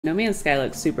No Man's Sky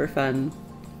looks super fun.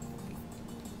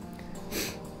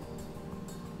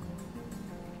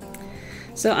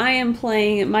 So I am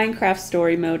playing Minecraft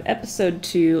Story Mode Episode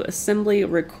 2, Assembly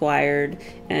Required,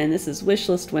 and this is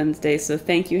Wishlist Wednesday, so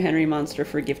thank you Henry Monster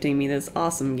for gifting me this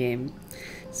awesome game.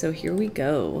 So here we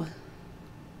go.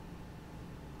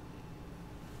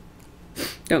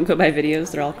 Don't go by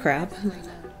videos, they're all crap.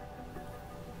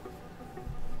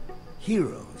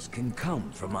 Heroes can come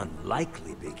from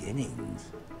unlikely beginnings.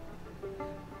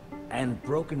 And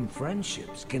broken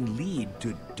friendships can lead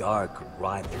to dark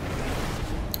rivalry.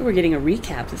 We're getting a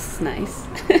recap, this is nice.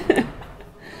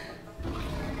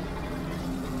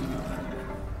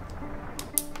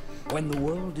 When the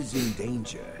world is in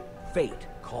danger, fate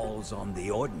calls on the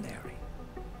ordinary.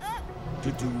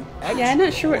 To do Yeah, I'm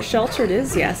not sure what Sheltered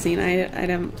is, Yassine. I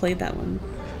haven't played that one.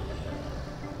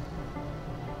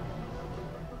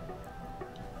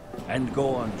 And go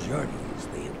on journeys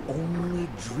they had only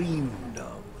dreamed of.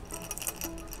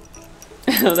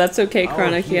 Oh, that's okay, Our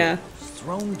Chronic, yeah. heroes,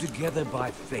 thrown together by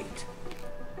fate,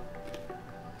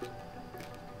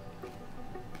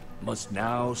 must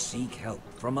now seek help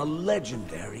from a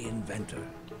legendary inventor.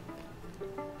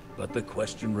 But the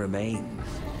question remains,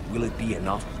 will it be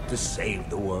enough to save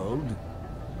the world?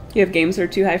 You have games that are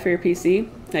too high for your PC?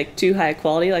 Like too high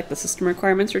quality, like the system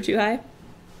requirements are too high?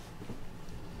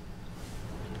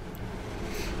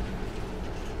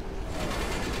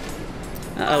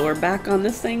 Uh-oh, we're back on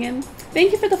this thing in.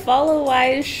 Thank you for the follow,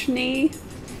 Wise Schnee.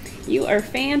 You are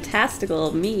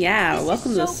fantastical. Meow.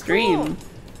 Welcome to the stream. Cool.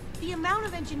 The amount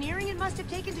of engineering it must have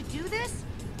taken to do this?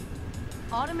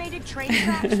 Automated train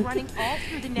tracks running all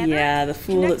through the nether? Yeah, the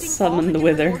fool that connecting all summoned the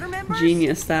different Wither. order members?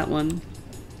 Genius, that one.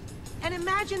 And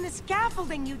imagine the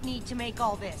scaffolding you'd need to make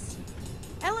all this.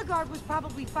 Ellegaard was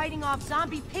probably fighting off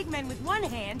zombie pigmen with one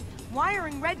hand,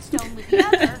 wiring redstone with the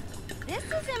other. This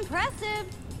is impressive.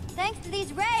 Thanks to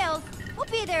these rails, we'll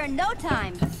be there in no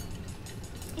time. If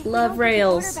we Love don't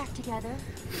rails. Get the order back together,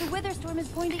 the Witherstorm is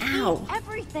going to Ow. eat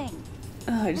everything.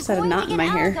 Oh, I just We're had a going knot to in get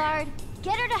my hair. Ellegaard,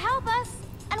 get her to help us,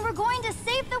 and we're going to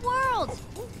save the world.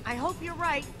 I hope you're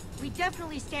right. We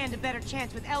definitely stand a better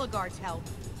chance with Ellegaard's help.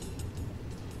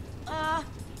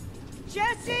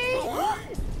 Jesse?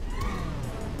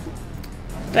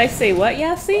 Did I say what,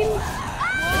 Yassine? Ow!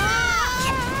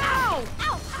 Ow!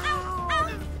 Ow! Ow!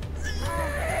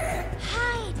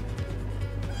 Hide!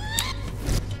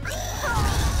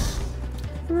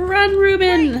 Run,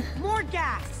 Ruben! Wait, more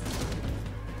gas!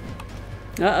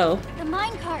 Uh-oh. The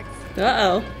minecarts.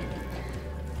 Uh-oh.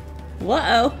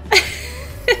 Whoa.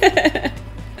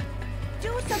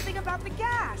 Do something about the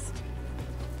gas!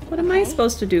 What am I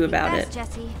supposed to do about Fast, it?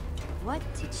 Jesse. What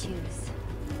to choose?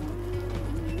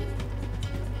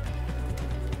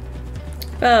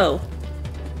 Oh.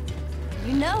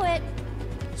 You know it.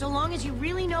 So long as you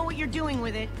really know what you're doing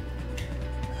with it.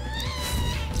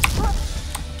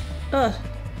 Ugh.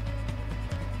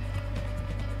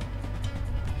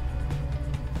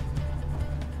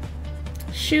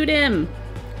 Shoot him!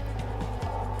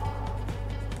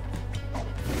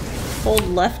 Hold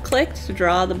left click to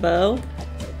draw the bow.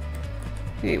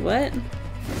 Wait, what?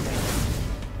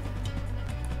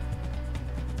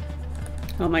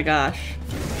 Oh my gosh.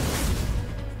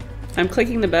 I'm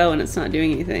clicking the bow and it's not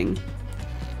doing anything.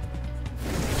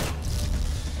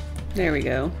 There we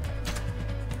go.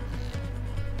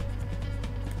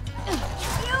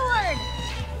 Steward!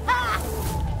 Ha!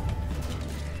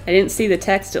 I didn't see the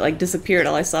text, it like disappeared.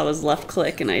 All I saw was left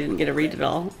click and I didn't get to read it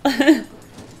all.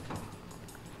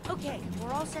 Okay,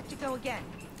 we're all set to go again.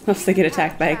 Unless they get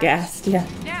attacked by a ghast, yeah.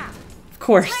 Now! Of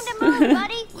course. Time to move,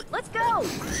 buddy. Let's go.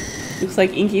 Looks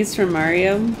like Inky's from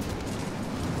Mario.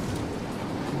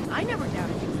 I never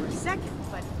doubted you for a second,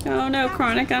 but... Oh no, that was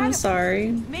Chronic, I'm incredible.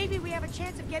 sorry. Maybe we have a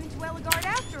chance of getting to Ellegaard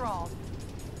after all.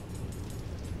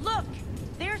 Look!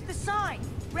 There's the sign!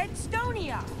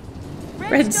 Redstonia!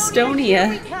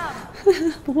 Redstonia. Here we come!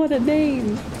 What a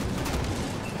name.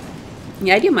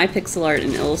 Yeah, I do my pixel art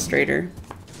in Illustrator.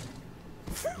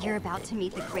 You're about to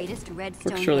meet the greatest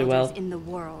redstone Works really builders well. in the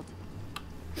world.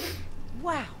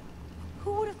 Wow!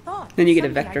 Who would have thought? Then you get a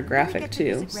Someday vector I'd really graphic get to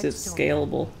too, visit so it's Redstonia.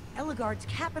 scalable. Ellegaard's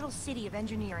capital city of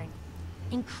engineering.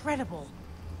 Incredible.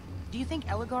 Do you think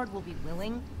Ellegaard will be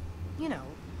willing, you know,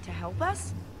 to help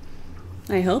us?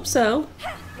 I hope so.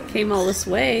 Came all this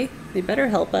way. They better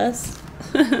help us.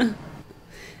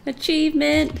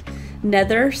 Achievement!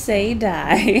 Nether say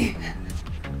die.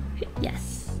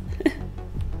 Yes.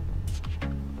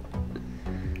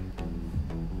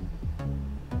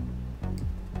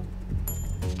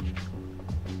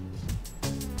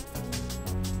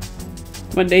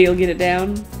 One day you'll get it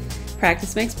down.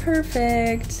 Practice makes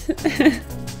perfect.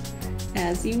 Add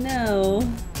As you know.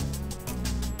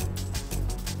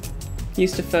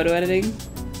 Used to photo editing.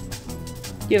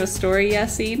 You have a story,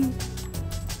 Yassine?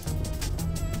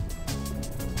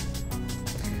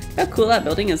 How cool that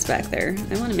building is back there.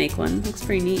 I want to make one. Looks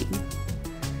pretty neat.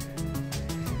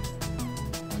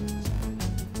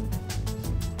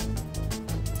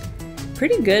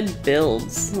 Pretty good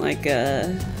builds. Like, I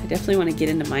definitely want to get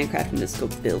into Minecraft and just go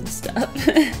build stuff.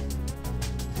 I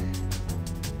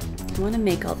want to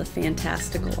make all the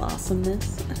fantastical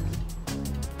awesomeness.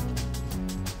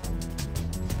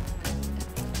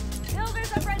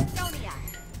 Builders of Redstonia,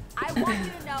 I want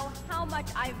you to know how much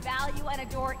I value and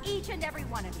adore each and every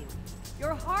one of you.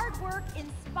 Your hard work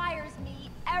inspires me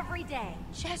every day.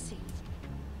 Jesse,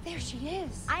 there she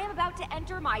is. I am about to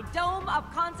enter my dome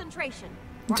of concentration.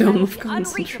 where Dome I will of be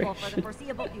unreachable for the concentration.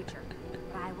 foreseeable future.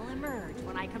 But I will emerge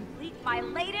when I complete my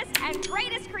latest and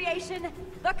greatest creation,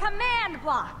 the command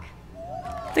block.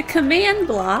 The command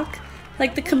block?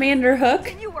 Like the commander hook?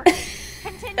 Continue working,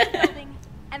 continue building,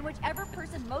 and whichever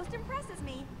person most impresses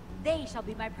me, they shall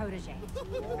be my protege.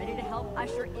 Ready to help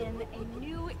usher in a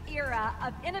new era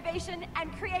of innovation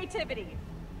and creativity.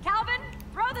 Calvin,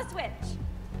 throw the switch.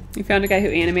 You found a guy who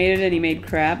animated and he made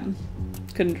crap.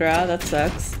 Couldn't draw, that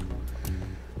sucks.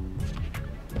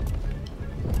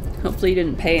 Hopefully you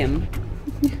didn't pay him.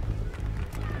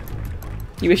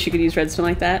 You wish you could use redstone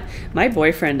like that? My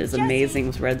boyfriend is amazing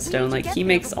with redstone. Like, he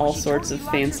makes all sorts of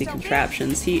fancy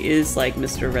contraptions. He is like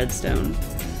Mr. Redstone.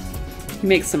 He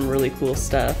makes some really cool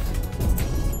stuff.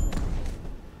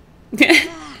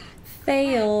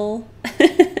 Fail.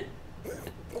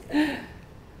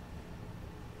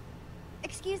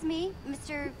 Excuse me,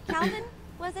 Mr. Calvin,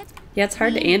 was it? Yeah, it's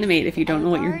hard to animate if you don't know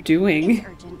what you're It's doing.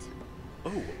 urgent.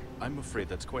 Oh, I'm afraid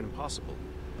that's quite impossible.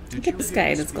 Look at this guy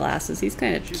in his glasses. He's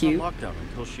kind of She's cute. on lockdown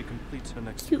until she completes her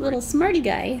next Cute little break. smarty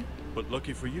guy. But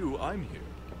lucky for you, I'm here.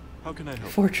 How can I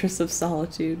help? Fortress of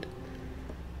Solitude.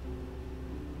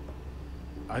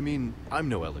 I mean, I'm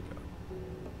no Elliot.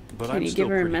 But Can I'm you still give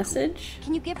her a pretty message?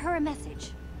 Can you give her a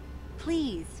message?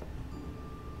 Please.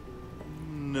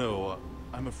 cool. No,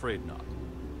 I'm afraid not.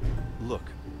 Look,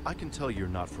 I can tell you're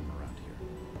not from around here.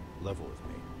 Level with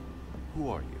me. Who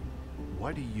are you?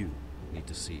 Why do you need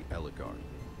to see Ellegard?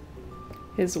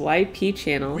 His YP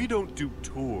channel. We don't do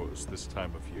tours this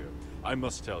time of year, I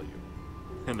must tell you.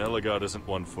 And Ellegard isn't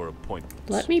one for appointments.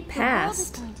 Let me The world is pass.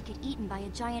 going to get eaten by a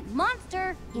giant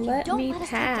monster if you Let don't me let us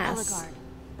pass. take to Ellegard.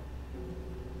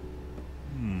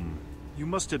 You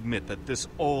must admit that this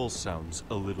all sounds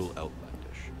a little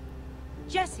outlandish.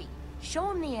 Jesse,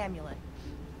 show him the amulet.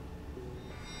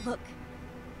 Look,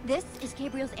 this is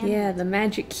Gabriel's amulet. Yeah, the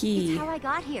magic It's key. how I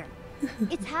got here.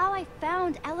 It's how I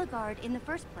found Ellegard in the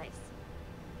first place.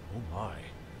 Oh my.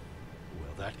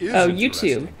 Well, that is Oh,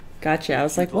 interesting. YouTube. Gotcha. I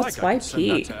was like, If you'd what's I could send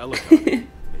YP? that to Ellegard.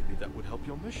 Maybe that would help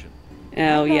your mission. Oh, Might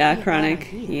yeah, not be a bad Chronic.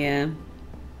 idea. Yeah.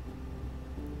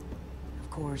 Of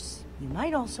course, you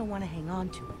might also want to hang on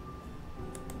to it.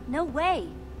 No way.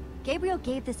 Gabriel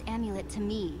gave this amulet to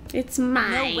me. It's No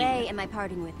mine. way am I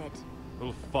parting with it.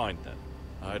 Well, fine then.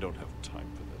 I don't have time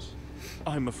for this.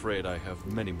 I'm afraid I have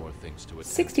many more things to attend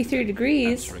to 63 than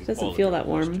degrees. answering Doesn't all of feel your that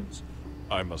warm. questions.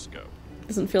 I must go.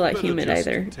 Doesn't feel that Better humid just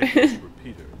either. take this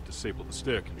repeater and disable the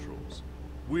stair controls.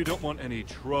 We don't want any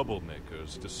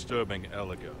troublemakers disturbing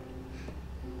Ellegard.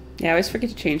 Yeah, I always forget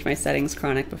to change my settings,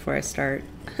 Chronic, before I start.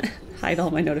 Hide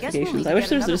all my notifications. need I to wish get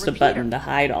there was another just a repeater. button to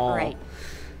hide all. Right.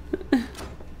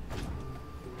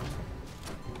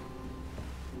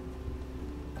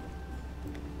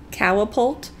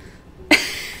 Cowapult?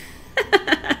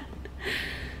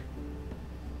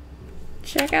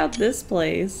 Check out this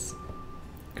place.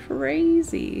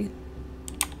 Crazy.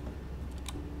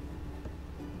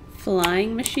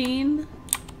 Flying machine?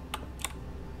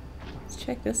 Let's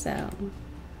check this out.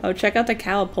 Oh, check out the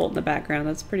Cowapult in the background.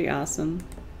 That's pretty awesome.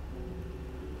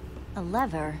 A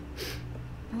lever.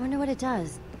 I wonder what it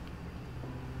does.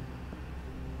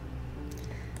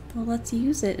 Well, let's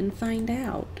use it and find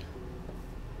out.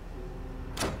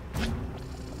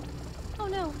 Oh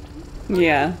no.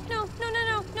 Yeah. No, no, no,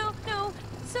 no, no, no.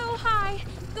 So high.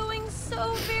 Going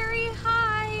so very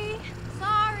high.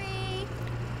 Sorry.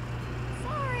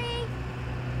 Sorry.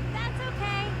 That's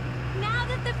okay. Now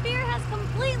that the fear has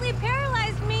completely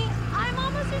paralyzed me, I'm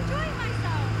almost enjoying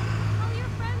myself. Tell your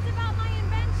friends about my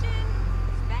invention.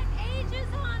 Spent ages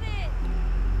on it.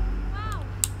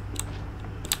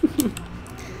 Wow.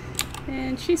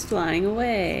 And she's flying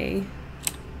away.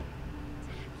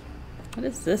 What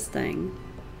is this thing?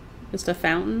 Just a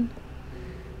fountain?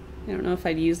 I don't know if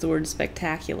I'd use the word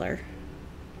spectacular.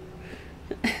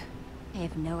 I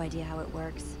have no idea how it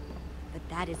works, but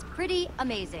that is pretty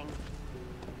amazing.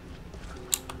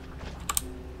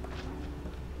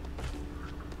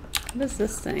 What is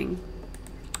this thing?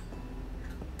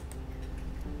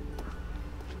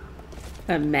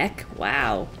 A mech?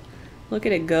 Wow. Look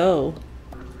at it go.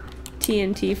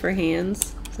 TNT for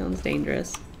hands. Sounds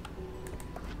dangerous.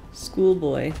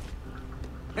 Schoolboy.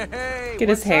 Hey, Look at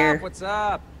his hair. What's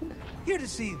up? Here to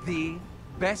see the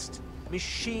best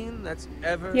machine that's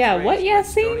ever Yeah, what,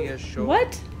 graced Yassine? Redstonia shore.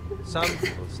 What? Some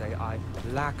people say I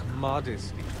lack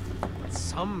modesty. But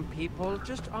some people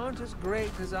just aren't as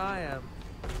great as I am.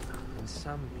 And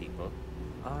some people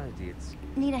are idiots.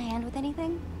 Need a hand with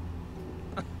anything?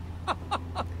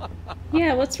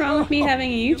 Yeah, what's wrong with me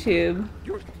having a YouTube?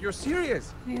 You're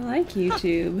serious? I like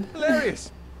YouTube.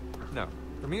 Hilarious. No.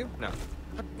 From you? No.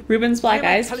 Ruben's black Why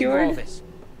am I eyes telling you all cured? this?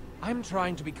 I'm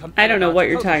trying to become I don't know what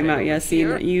you're Elgar's talking about, protege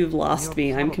over here, Yassine. You've and lost you're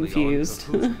me. I'm probably on confused.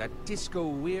 cahoots with that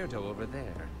disco weirdo over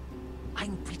there.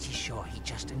 I'm pretty sure he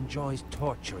just enjoys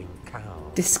torturing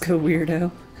cows. Disco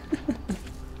weirdo.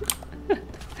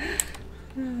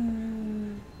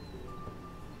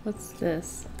 What's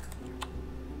this?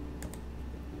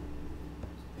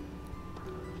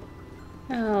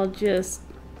 I'll just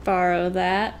borrow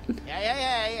that.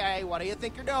 Hey, what do you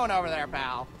think you're doing over there,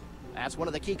 pal? That's one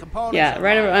of the key components. Yeah, of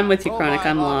right my over. I'm with you, bovine Chronic.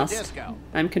 I'm lava lost. disco.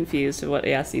 I'm confused at what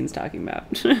Yassine's talking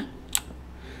about.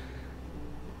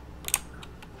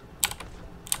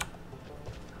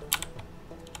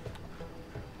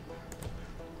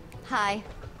 Hi.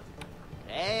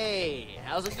 Hey,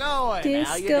 how's it going?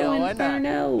 How you Disco doing?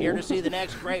 Inferno. Here to see the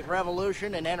next great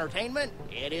revolution in entertainment?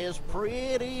 It is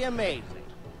pretty amazing.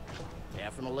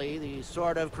 Definitely the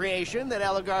sort of creation that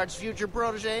Ellegaard's future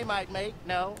protege might make,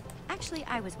 no? Actually,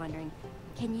 I was wondering,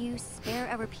 can you spare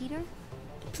a repeater?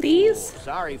 Please?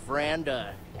 Sorry, friend.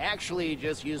 Actually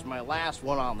just used my last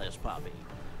one on this puppy.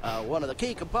 One of the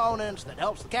key components that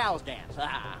helps the cows dance.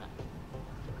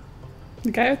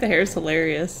 The guy with the hair is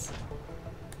hilarious.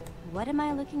 What am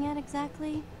I looking at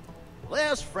exactly?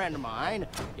 This friend of mine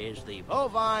is the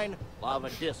bovine lava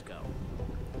disco.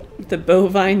 The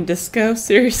bovine disco?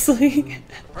 Seriously?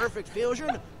 Perfect fusion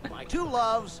of my two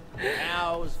loves,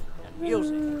 cows and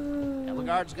music.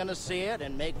 Ellegaard's gonna see it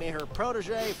and make me her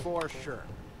protege for sure.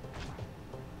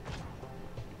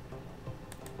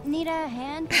 Need a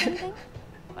hand with anything?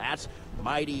 That's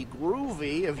mighty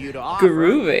groovy of you to offer.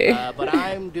 Groovy. But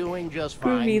I'm doing just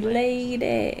fine. Groovy thanks.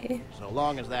 lady. So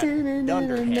long as that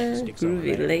dunderhead sticks over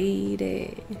Groovy there.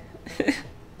 lady.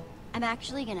 I'm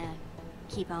actually gonna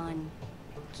keep on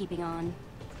keeping on.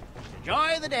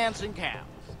 Enjoy the dancing cows.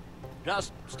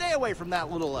 Just stay away from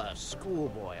that little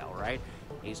schoolboy, all right?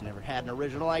 He's never had an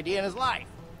original idea in his life.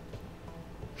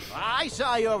 I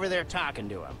saw you over there talking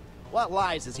to him. What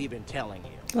lies has he been telling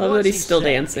you? Love that What's he's he still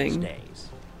saying dancing. these days?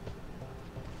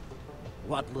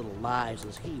 What little lies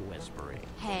is he whispering?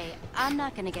 Hey, I'm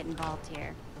not gonna get involved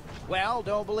here. Well,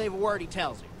 don't believe a word he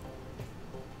tells you.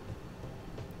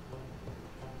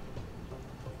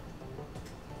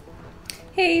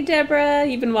 Hey Deborah,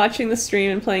 you've been watching the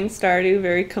stream and playing Stardew.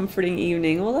 Very comforting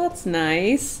evening. Well, that's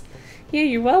nice. Yeah,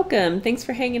 you're welcome. Thanks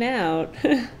for hanging out.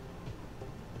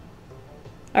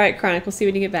 Alright, Chronic, we'll see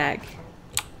when you get back.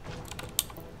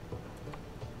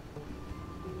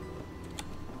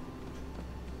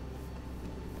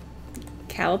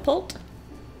 Cowapult?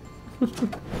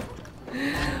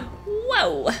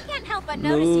 Whoa! Can't help but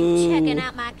notice you checking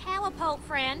out my Cowapult,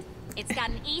 friend. It's got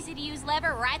an easy-to-use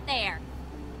lever right there.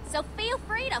 So feel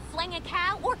free to fling a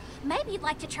cow, or maybe you'd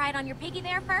like to try it on your piggy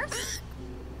there first.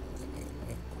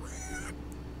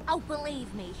 Oh,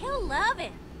 believe me, he'll love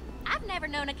it. I've never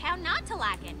known a cow not to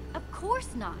like it. Of course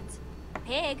not.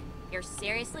 Pig, you're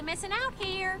seriously missing out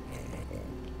here.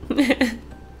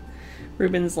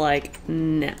 Ruben's like,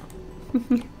 no.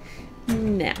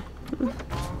 No.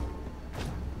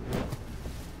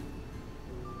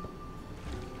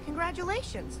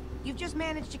 Congratulations. You've just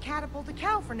managed to catapult a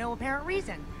cow for no apparent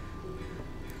reason.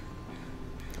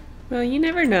 Well, you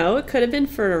never know. It could have been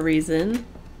for a reason.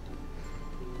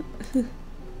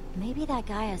 Maybe that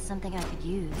guy has something I could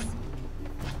use.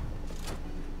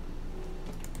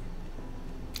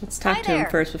 Let's talk Hi to him there.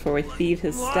 first before we thieve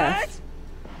his stuff.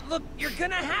 Look, you're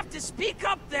gonna have to speak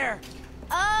up there.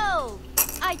 Oh,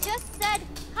 I just said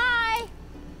hi.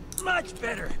 Much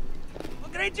better.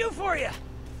 What can I do for you?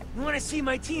 You want to see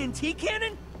my TNT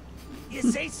cannon? You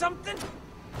say something?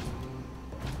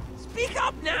 Speak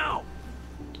up now.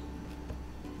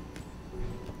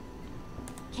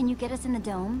 Can you get us in the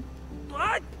dome?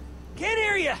 What? Can't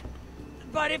hear you.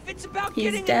 But if it's about He's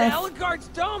getting deaf. into Ellegaard's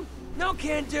dome, no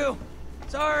can do.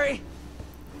 Sorry.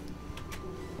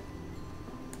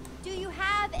 Do you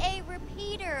have a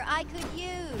repeater I could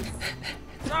use?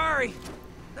 Sorry.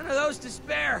 None of those to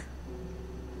spare.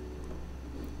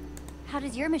 How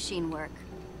does your machine work?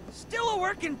 Still a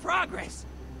work in progress.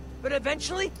 But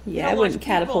eventually, Yeah, I I'll wouldn't launch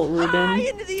catapult people Ruben. high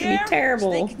into the It'd be air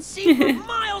terrible. So they can see for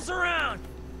miles around.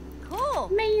 Cool.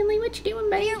 Manly, what you doing,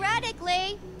 babe?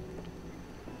 Theoretically.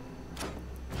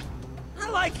 I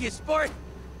like you, sport.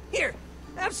 Here,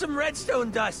 have some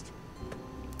redstone dust.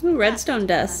 Ooh, redstone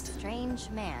dust. Strange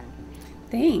man.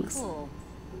 Thanks. Cool.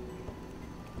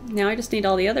 Now I just need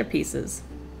all the other pieces.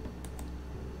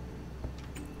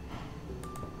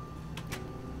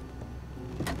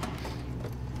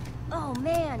 Oh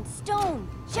man, stone!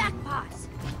 Jackpot!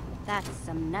 That's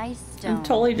some nice stone. I'm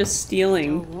totally just So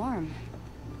stealing. warm.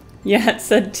 Yeah, it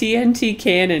said TNT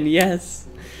cannon, yes.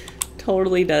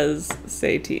 Totally does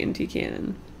say TNT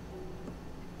cannon.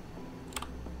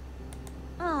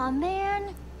 Aw,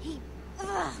 man. He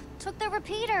took the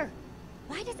repeater.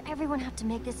 Why does everyone have to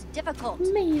make this difficult?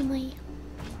 Manly.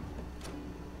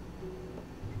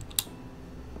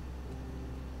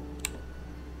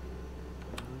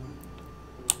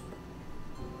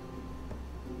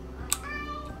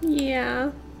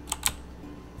 Yeah.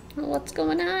 Well, what's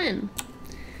going on?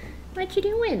 What you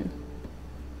doing?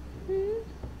 Hmm?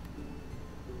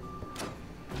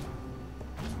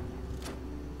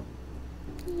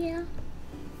 Yeah.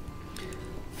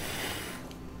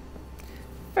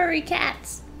 Furry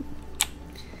cats.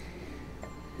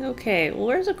 Okay, well,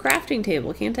 where's a crafting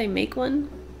table? Can't I make one?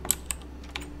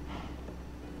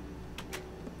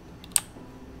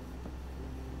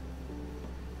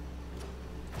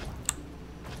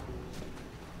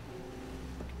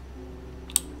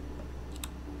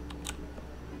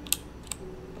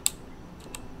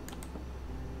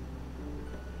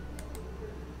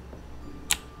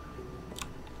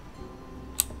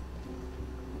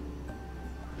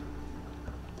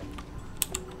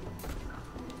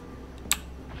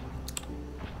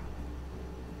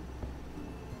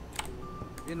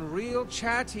 Been real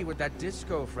chatty with that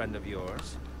disco friend of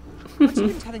yours. What's he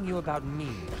been telling you about me,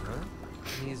 huh?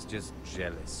 He's just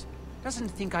jealous. Doesn't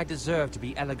think I deserve to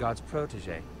be Ellegaard's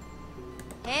protege.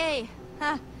 Hey,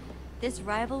 this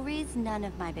rivalry's none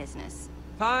of my business.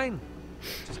 Fine.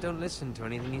 Just don't listen to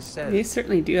anything he says. They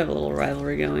certainly do have a little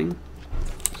rivalry going.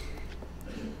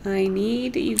 I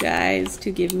need you guys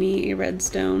to give me a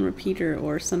redstone repeater,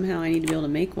 or somehow I need to be able to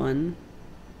make one.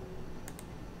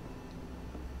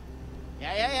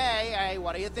 Hey,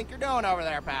 what do you think you're doing over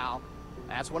there, pal?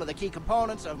 That's one of the key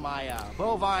components of my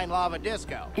bovine lava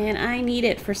disco. And I need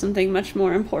it for something much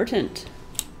more important.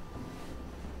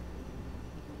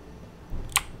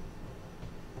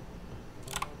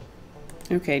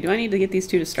 Okay, do I need to get these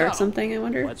two to start So, something, I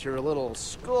wonder? What's your little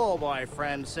schoolboy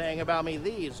friend saying about me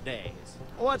these days?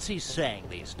 What's he saying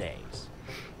these days?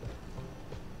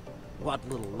 What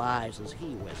little lies is he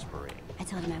whispering? I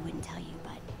told him I wouldn't tell you,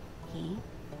 but he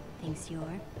thinks you're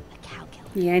a cow killer.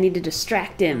 Yeah, I need to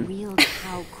distract A him. real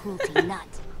cow cruelty nut.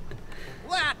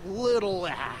 That little...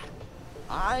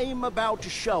 I'm about to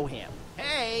show him.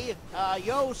 Hey,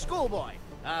 yo, schoolboy.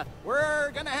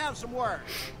 We're gonna have some words.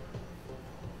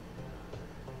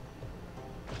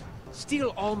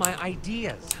 Steal all my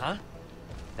ideas, huh?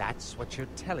 That's what you're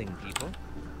telling people?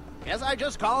 Guess I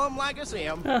just call him like I see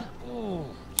him. Oh,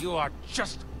 you are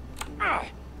just...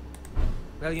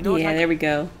 Well, you know what? Yeah, there we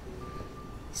go.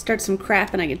 Start some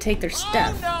crap and I can take their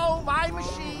stuff. Oh no, my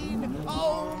machine!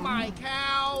 Oh my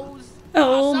cows!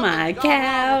 Oh Something's my gone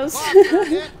wrong with cows. the cluster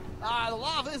hit. The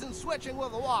lava isn't switching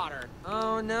with the water.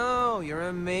 Oh no, your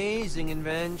amazing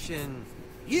invention.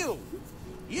 You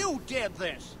did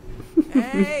this.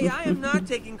 Hey, I am not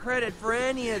taking credit for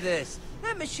any of this.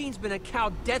 That machine's been a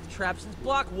cow death trap since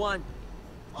Block 1.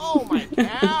 Oh my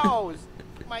cows!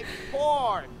 My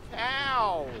poor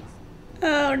cows!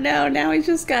 Oh no, now he's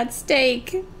just got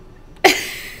steak.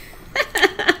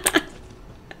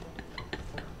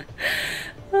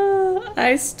 Oh,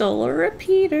 I stole a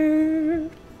repeater.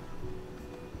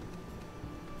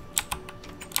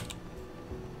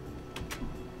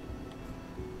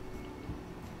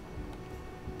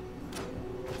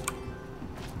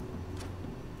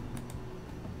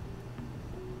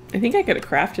 I think I could have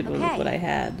crafted one with Okay. what I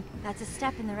had. That's a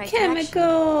step in the right direction.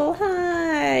 Chemical,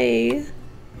 hi.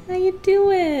 How you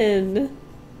doing?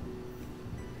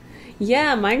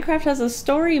 Yeah, Minecraft has a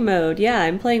story mode. Yeah,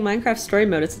 I'm playing Minecraft story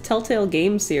mode. It's a Telltale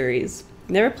game series.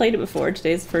 Never played it before.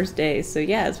 Today's the first day, so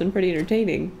yeah, it's been pretty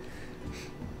entertaining.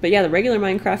 But yeah, the regular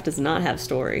Minecraft does not have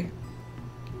story.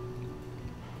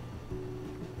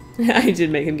 I did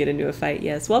make him get into a fight,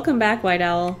 yes. Welcome back, White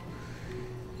Owl.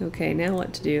 Okay, now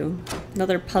what to do?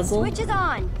 Another puzzle? Switch is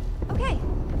on. Okay,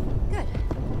 good.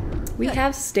 We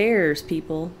have stairs,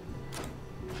 people.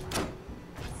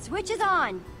 Switch is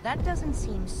on. That doesn't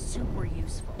seem super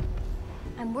useful.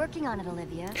 I'm working on it,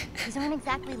 Olivia. These aren't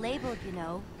exactly labeled, you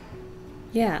know.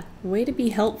 Yeah, way to be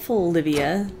helpful,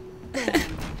 Olivia.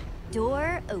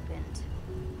 Door opened.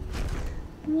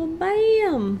 Well,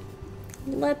 bam!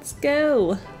 Let's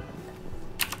go.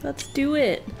 Let's do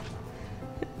it.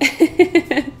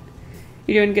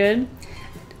 You doing good?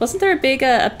 Wasn't there a big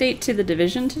update to the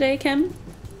Division today, Kim?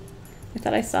 I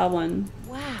thought I saw one.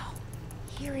 Wow.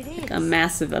 Here it is. Like a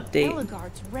massive update.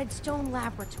 Ellegaard's Redstone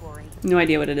Laboratory. No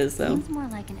idea what it is, though. Seems more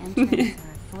like an entrance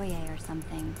or a foyer or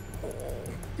something.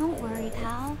 Don't worry,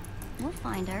 pal. We'll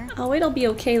find her. Oh, it'll be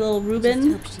okay, little Just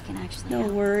Reuben. hope she can actually No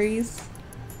help. worries.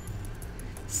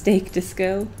 Steak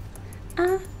disco.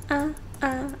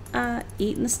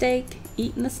 Eating the steak.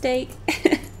 Eating the steak.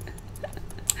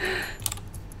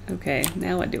 Okay,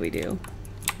 now what do we do?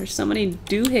 There's so many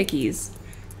doohickeys.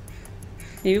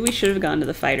 Maybe we should have gone to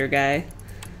the fighter guy.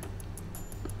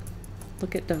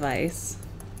 Look at device.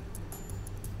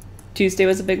 Tuesday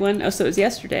was a big one? Oh, so it was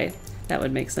yesterday. That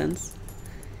would make sense.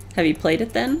 Have you played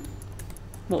it then?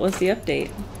 What was the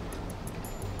update?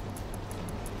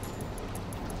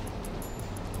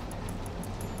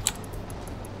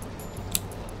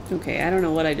 Okay, I don't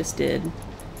know what I just did.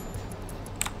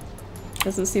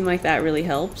 Doesn't seem like that really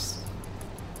helps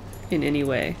in any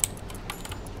way.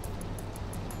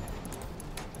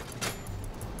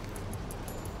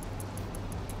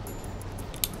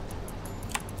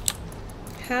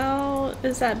 How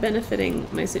is that benefiting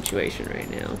my situation right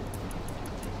now?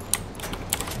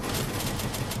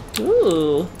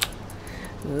 Ooh.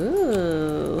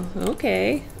 Ooh,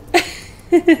 okay.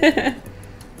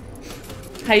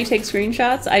 How do you take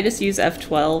screenshots? I just use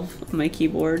F12 on my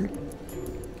keyboard.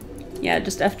 Yeah,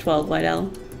 just F12,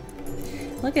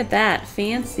 Whitell. Look at that,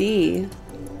 fancy.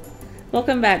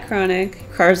 Welcome back,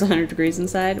 Chronic. Car's 100 degrees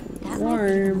inside. That might be the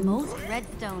Warm. most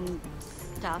redstone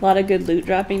stuff. A lot of good loot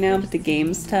dropping now, but the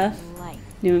game's tough. Life.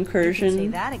 New Say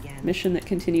incursion. that again. Mission that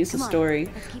continues the Come on, story.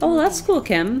 let's keep Oh, that's moving. cool,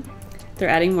 Kim. They're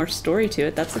adding more story to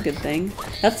it. That's a good thing.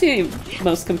 That's the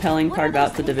most compelling What part are those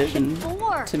about the things Division even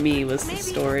for? to me was the Maybe-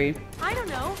 story. I don't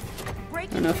know. I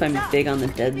don't know if I'm big on the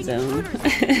dead zone.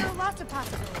 There are lots of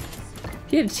possibilities.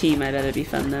 If you had a team, I bet it'd be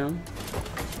fun though.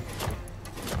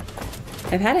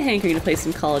 I've had a hankering to play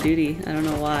some Call of Duty. I don't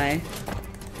know why.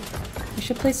 We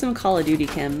should play some Call of Duty,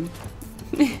 Kim.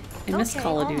 I miss Okay,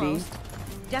 Call of Duty. almost.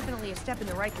 Definitely a step in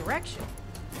the right direction.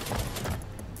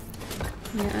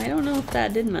 Yeah, I don't know if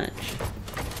that did much.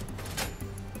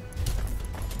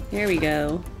 There we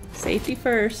go. Safety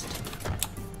first.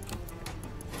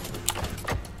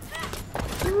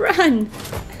 Run!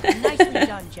 Nicely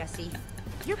done, Jesse.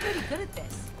 You're pretty good at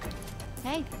this.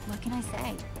 Hey, what can I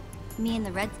say? Me and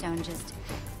the redstone just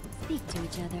speak to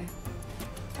each other.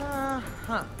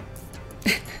 Uh-huh.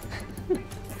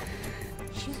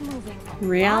 She's moving a lot of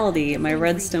Reality, my different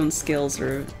redstone skills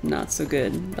are not so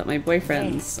good, but my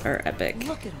boyfriend's are epic. ingredients.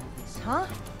 Look at all this, huh?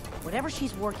 Whatever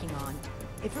she's working on,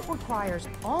 if it requires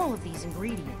all of these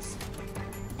ingredients.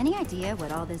 Any idea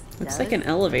what all this Looks does? like an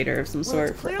elevator of some Well, sort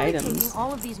it's for clearly taking items.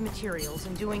 all of these materials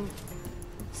and doing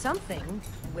something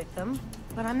with them,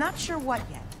 but I'm not sure what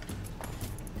yet.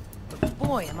 But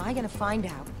boy, am I gonna find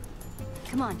out.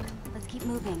 Come on, let's keep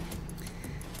moving.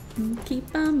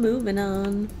 Keep on moving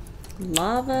on.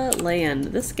 Lava Land.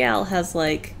 This gal has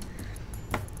like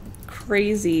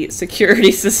crazy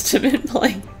security system in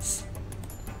place.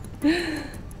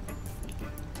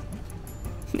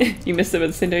 You missed it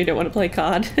with Cinder, you don't want to play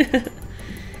COD.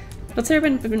 What's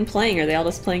everyone been playing? Are they all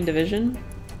just playing Division?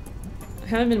 I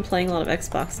haven't been playing a lot of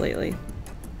Xbox lately.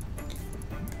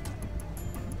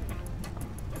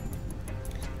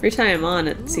 Every time I'm on,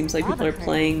 it seems like people are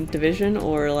playing Division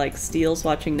or like Steele's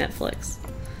watching Netflix.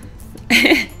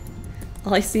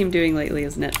 All I see him doing lately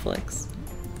is Netflix.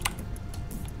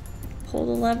 Pull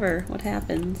the lever. What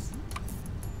happens?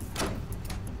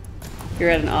 You're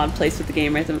at an odd place with the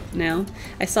game right now.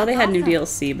 I saw they had new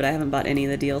DLC, but I haven't bought any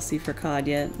of the DLC for COD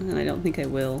yet, and I don't think I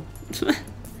will.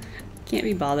 Can't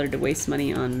be bothered to waste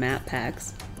money on map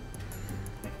packs.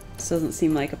 This doesn't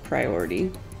seem like a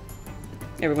priority.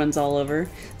 Everyone's all over.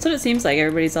 That's what it seems like.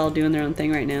 Everybody's all doing their own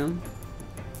thing right now.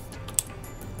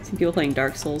 Some people playing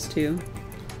Dark Souls too.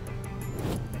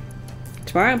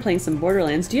 Tomorrow I'm playing some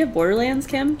Borderlands. Do you have Borderlands,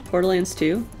 Kim? Borderlands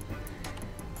 2?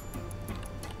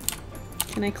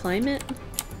 Can I climb it?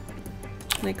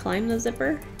 Can I climb the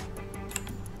zipper?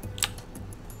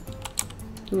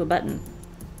 Ooh, a button.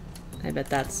 I bet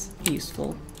that's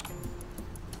useful.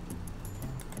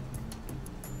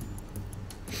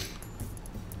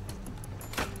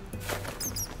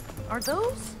 Are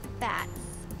those? Bats.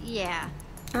 Yeah.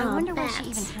 I Aw, wonder why she bats.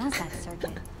 even has that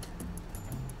circuit.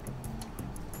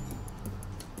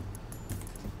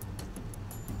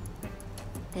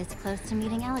 This close to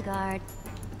meeting Ellegard.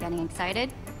 Getting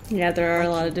excited? Yeah, there are a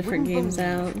lot of you different wouldn't games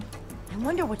out. believe. I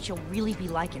wonder what she'll really be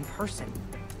like in person.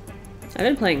 I've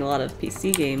been playing a lot of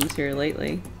PC games here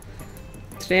lately.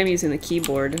 Today I'm using the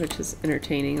keyboard, which is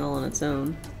entertaining all on its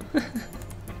own.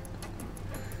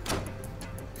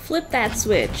 Flip that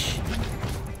switch!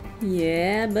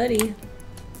 Yeah, buddy.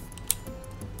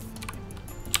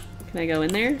 Can I go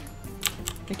in there?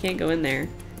 I can't go in there.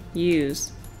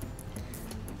 Use.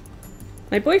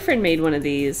 My boyfriend made one of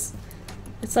these.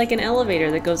 It's like an elevator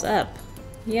that goes up.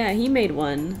 Yeah, he made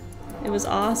one. It was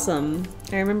awesome.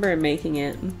 I remember him making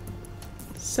it.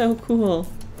 So cool.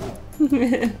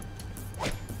 You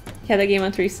had that game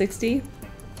on 360?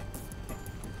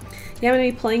 Yeah, I'm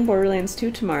gonna be playing Borderlands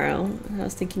 2 tomorrow. I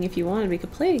was thinking if you wanted, we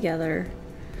could play together.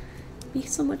 Be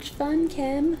so much fun,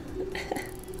 Kim.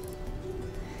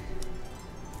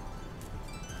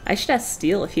 I should ask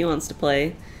Steele if he wants to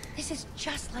play. This is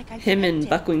just like I Him and predicted.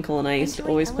 Buckwinkle and I used to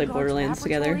Entering always play Ellegard's Borderlands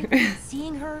together. laboratory,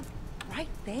 seeing her right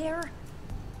there.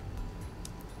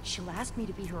 She'll ask me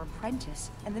to be her apprentice,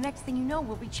 and the next thing you know,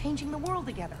 we'll be changing the world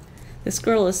together. This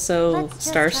girl is so Let's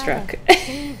just try to starstruck.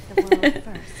 save the world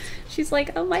first. She's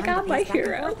like, oh my Time to god, my pace back and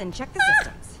hero. forth and check the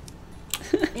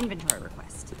systems. Inventory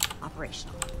request.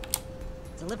 Operational.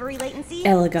 Delivery latency.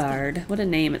 Ellegard. What a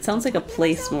name. It sounds like a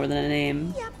place more than a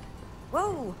name. Yep.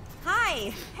 Whoa.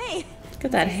 Hi. Hey. Look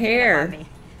at that hair.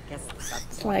 Guess that's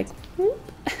It's like, whoop.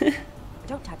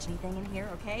 Don't touch anything in here,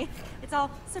 okay? It's all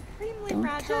supremely Don't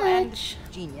fragile touch.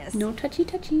 and genius. No touchy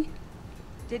touchy.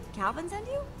 Did Calvin send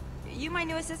you? You my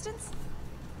new assistants?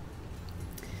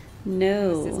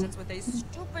 No. Assistants with a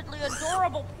stupidly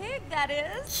adorable pig, that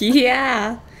is.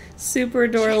 Yeah. Super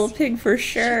adorable pig for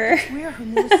sure. We're her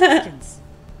new assistants.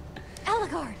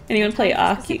 Ellegard. Anyone play Tell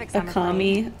me the specifics, I'm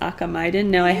Akami? Akamaiden?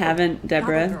 No, I haven't, Goblin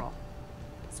Deborah. Girl.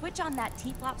 Switch on that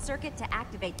T-flop circuit to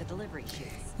activate the delivery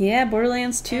chutes. Yeah,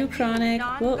 Borderlands 2 And Chronic.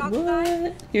 What? non-goggle guy, Your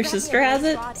grab me a sister has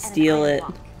base it? rod and an Steal iron it.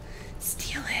 block.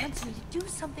 Steal She it. wants me to do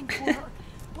something for her.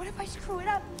 What if I screw it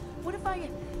up? What if I...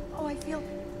 Oh, I feel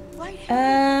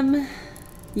lightheaded.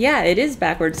 Yeah, it is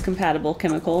backwards compatible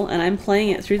chemical, and I'm playing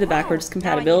it through the backwards Now I need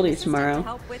compatibility an assistant to tomorrow.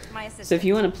 help with my So if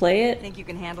you want to play it, think you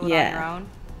can handle it on yeah. your own?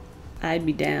 I'd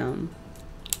be down.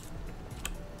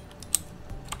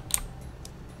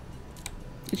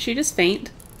 Did she just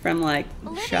faint from like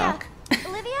Olivia! shock?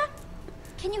 Olivia?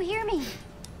 Can you hear me?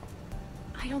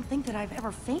 I don't think that I've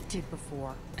ever fainted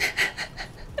before.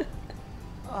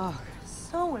 Ugh,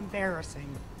 so embarrassing.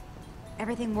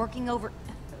 Everything working over.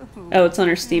 Oh, it's on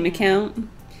her Steam account?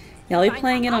 Yeah, I'll be Fine,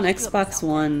 playing it I'll on just do it Xbox myself.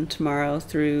 One tomorrow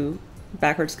through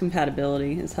backwards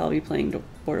compatibility is how I'll be playing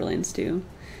Borderlands 2.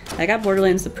 I got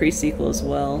Borderlands the pre-sequel as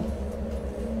well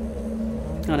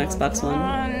on Xbox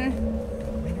One.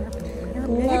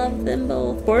 Love them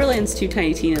both. Borderlands 2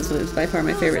 Tiny Tina's was by far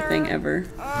my favorite thing ever.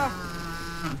 File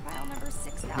number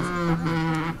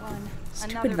 6,401.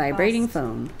 Stupid vibrating bust.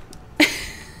 phone.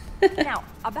 Now,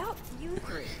 about you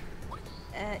three.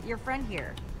 Your friend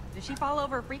here. Does she fall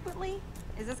over frequently?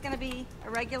 Is this gonna be a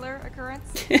regular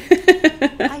occurrence?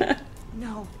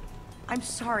 No. I'm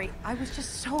sorry. I was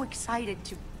just so excited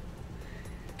to...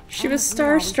 She was We were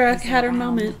always starstruck, pacing had her around,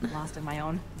 moment. Lost in my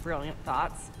own brilliant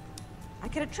thoughts. I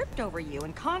could have tripped over you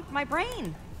and conked my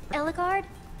brain. Ellegard,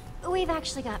 we've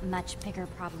actually got much bigger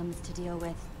problems to deal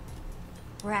with.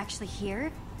 We're actually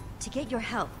here to get your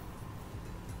help.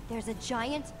 There's a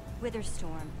giant wither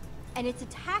storm, and it's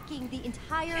attacking the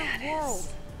entire world.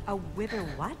 A wither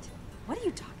what? What are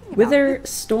you talking about? Wither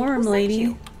storm, Who sent lady.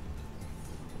 you?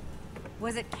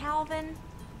 Was it Calvin?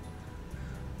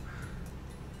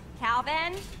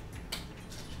 Calvin?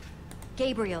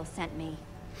 Gabriel sent me.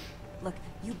 Look,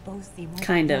 you both seem like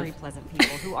Kind of. very pleasant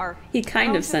people who are He kind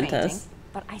prone of to sent fainting, us.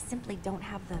 But I simply don't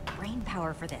have the brain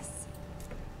power for this.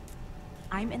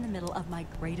 I'm in the middle of my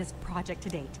greatest project to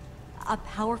date. A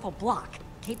powerful block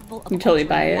capable of You totally altering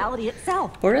buy it. reality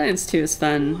itself. Borderlands 2 is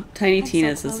fun. Tiny I'm so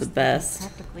Tina's is close the that I best. can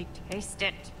practically taste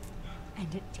it.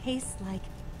 And it tastes like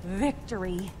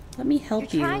victory. Let me You're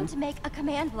help you. trying to make a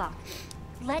command block.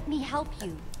 Let me help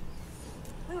you.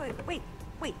 Wait.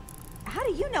 How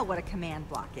do you know what a command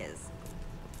block is?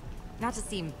 Not to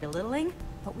seem belittling,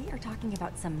 but we are talking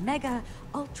about some mega,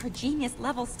 ultra genius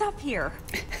level stuff here.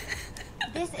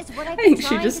 This is what I've I been think she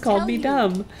trying just to called tell me you.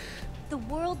 dumb. The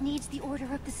world needs the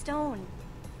Order of the Stone.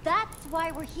 That's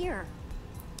why we're here.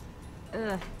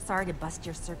 Ugh, sorry to bust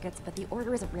your circuits, but the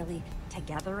Order isn't really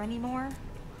together anymore.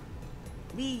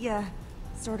 We,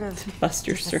 sort of Bust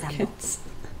your disassembled. circuits.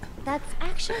 That's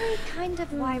actually kind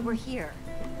of why we're here.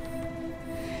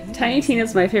 Tiny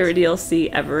Tina's my favorite DLC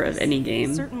ever of any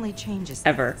game. Certainly changes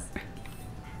Ever. things.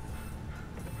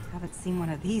 Haven't seen one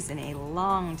of these in a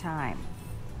long time.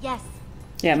 Yes.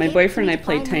 Yeah, my It boyfriend and I didn't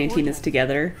played find Tiny the Tina's order.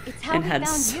 together It's how and we had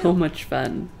found so you. much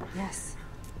fun. Yes.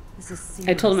 This is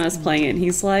I told him I was serious playing it and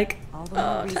he's like, All the more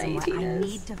oh, reason Tiny why I Tina's.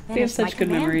 need to We have finish my such good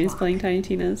command memories block. playing Tiny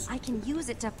Tina's. I can use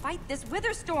it to fight this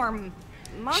Witherstorm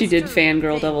monster. She did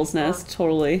fangirl thing, Devil's or Nest,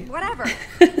 totally. Whatever.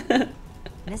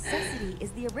 Necessity is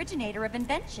the originator of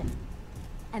invention.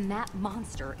 And that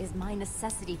monster is my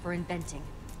necessity for inventing,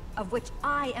 of which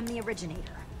I am the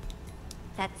originator.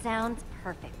 That sounds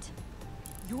perfect.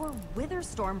 Your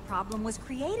Witherstorm problem was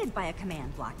created by a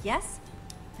command block, yes?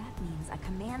 That means a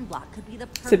command block could be the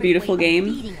perfect It's a beautiful way of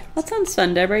game. beating it. That sounds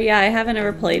fun, Deborah. Yeah, I haven't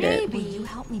ever played it. Will you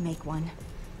help me make one?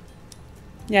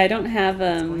 Yeah, I don't have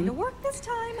Going to work this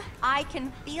time. I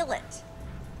can feel it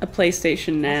a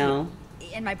PlayStation now.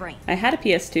 in my brain. I had a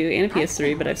PS2 and a I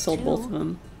PS3, but I've sold too. both of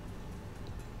them.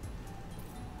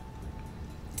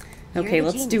 You're Okay, the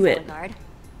let's genius, do it. Ellegaard.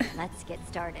 Let's get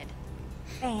started.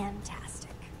 Fantastic.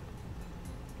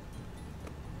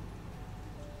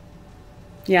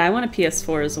 Yeah, I want a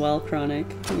PS4 as well, Chronic.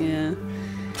 Yeah.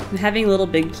 I'm having Little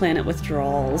Big Planet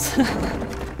withdrawals.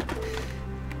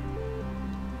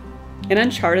 And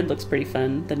Uncharted looks pretty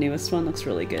fun. The newest one looks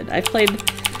really good. I've played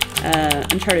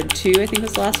Uncharted 2, I think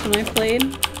was the last one I played.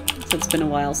 So it's been a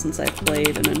while since I've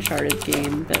played an Uncharted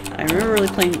game, but I remember really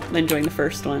enjoying the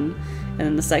first one. And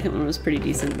then the second one was pretty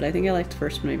decent, but I think I liked the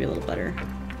first one maybe a little better.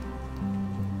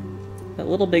 But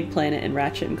Little Big Planet and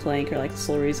Ratchet and Clank are like the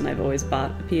sole reason I've always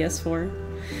bought a PS4.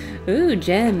 Ooh,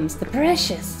 gems, the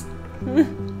precious. The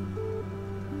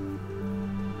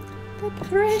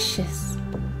precious.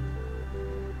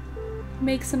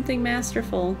 Make something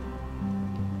masterful.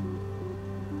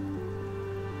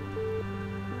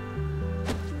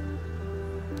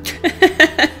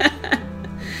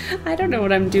 I don't know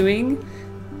what I'm doing.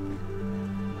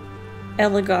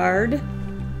 Ellegaard.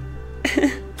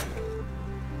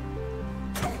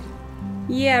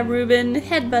 Yeah, Ruben,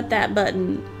 headbutt that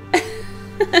button.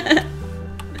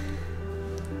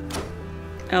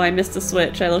 Oh, I missed a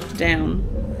switch. I looked down.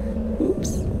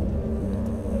 Oops.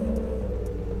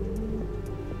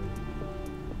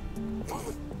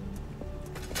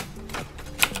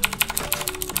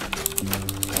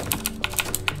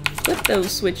 Flip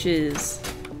those switches.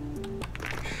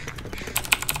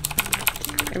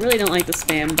 I really don't like the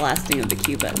spam blasting of the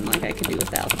Q button, like I could do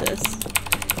without this.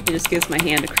 It just gives my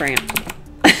hand a cramp.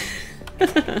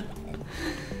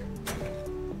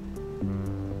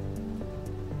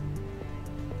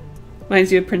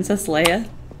 Reminds you of Princess Leia.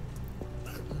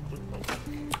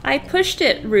 I pushed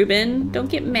it, Ruben. Don't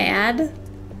get mad.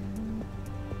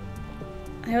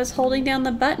 I was holding down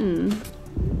the button.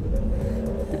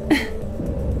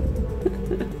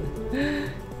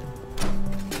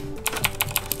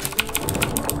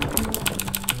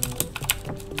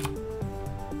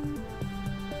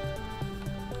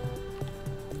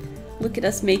 Look at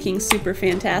us making super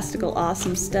fantastical,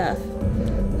 awesome stuff.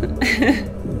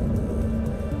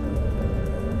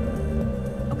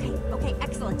 Okay,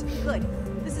 excellent. Good.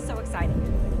 This is so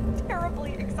exciting.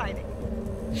 Terribly exciting.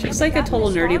 She's like a total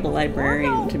nerdy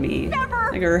librarian to me.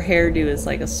 Like her hairdo is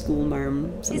like a school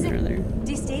marm, something or other.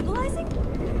 Destabilizing?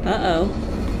 Uh-oh.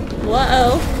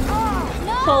 Whoa-oh.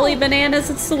 Holy bananas,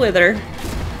 it's the Wither.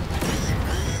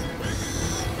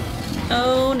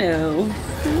 Oh no.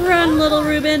 Run, little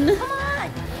Ruben.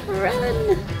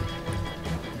 Run.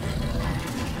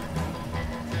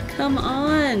 Come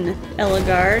on,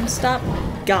 Ellegaard. Stop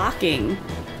gawking.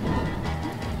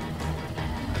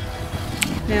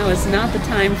 Now is not the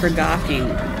time for gawking.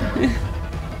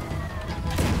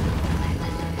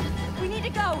 We need to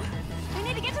go. We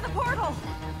need to get to the portal.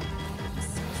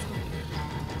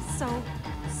 So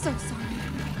sorry.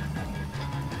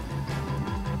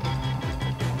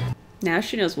 Now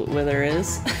she knows what Wither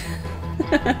is.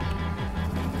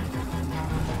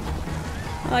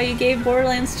 Oh, you gave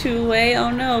Borderlands 2 away? Oh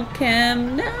no,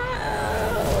 Kim. No!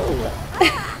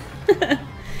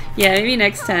 Yeah, maybe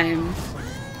next time.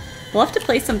 We'll have to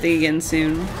play something again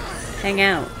soon. Hang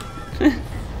out. The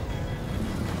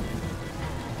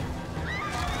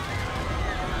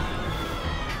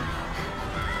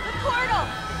portal!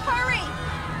 Hurry!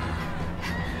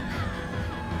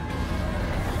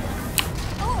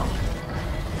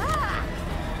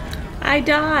 I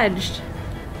dodged.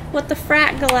 What the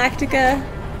frat, Galactica?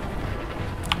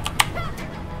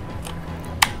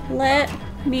 Let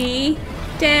me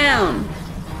down.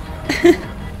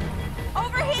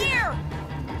 Over here!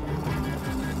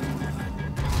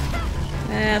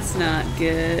 That's not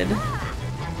good.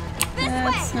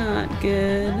 That's not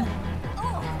good.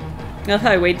 I love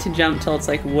how I wait to jump till it's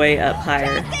like way up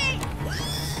higher.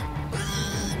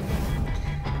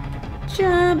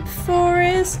 Jump,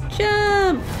 Forrest,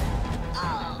 jump!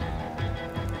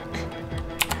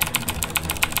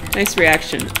 Nice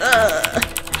reaction. Ugh.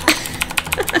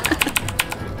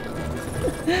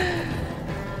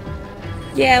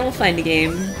 Yeah, we'll find a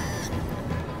game.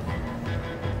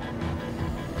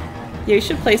 Yeah, we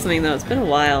should play something though. It's been a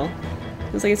while.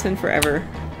 Feels like it's been forever.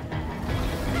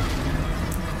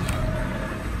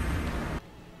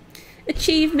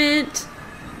 Achievement!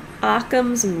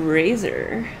 Occam's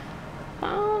Razor.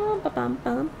 Bum, ba, bum,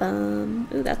 bum, bum.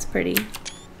 Ooh, that's pretty.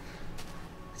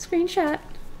 Screenshot.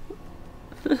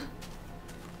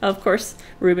 Of course,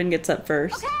 Ruben gets up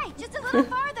first. Okay, just a little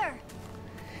farther.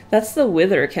 That's the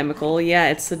Wither chemical. Yeah,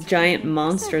 it's a giant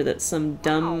monster that some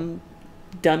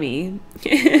dummy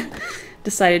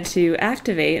decided to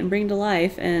activate and bring to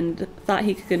life and thought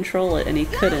he could control it, and he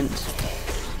couldn't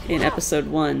in episode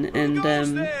 1. And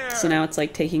so now it's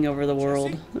like taking over the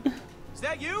world. Is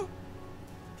that you?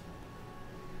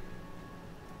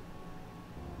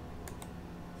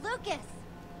 Lucas,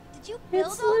 did you build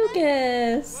It's all this?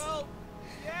 Lucas! Well,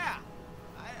 yeah.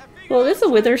 I figured Well, I'd it's a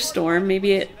try Wither to storm.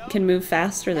 Maybe it can move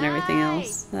faster than everything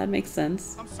else. That makes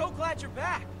sense. I'm so glad you're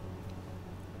back.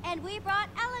 And we brought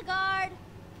Eligard.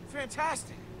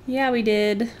 Fantastic. Yeah, we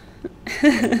did.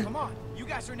 Come on. You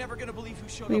guys are never gonna believe who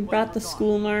showed We up. brought the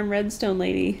school marm redstone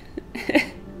lady.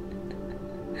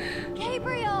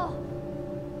 Gabriel.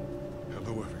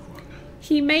 Hello, everyone.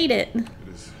 He made it. It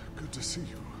is good to see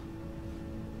you.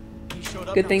 He showed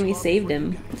up Good not thing too we long saved before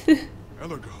him. you guys.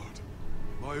 Eligard,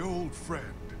 my old friend.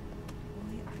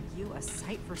 Boy, are you a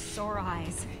sight for sore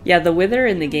eyes. Yeah, the Wither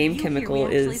in the game You hear chemical we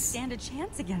actually is stand a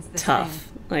chance against this tough. thing.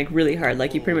 Like, really hard.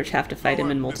 Like, you pretty much have to fight him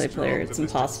in Mr. multiplayer. It's Optimistic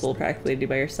impossible Spirit. practically to do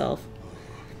by yourself.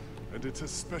 And it's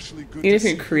especially good Even to if you're see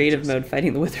in you, creative Jesse. mode,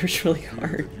 fighting the Wither is really Fear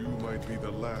hard. that you might be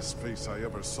the last face I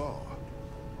ever saw.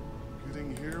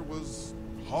 Getting here was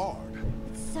hard.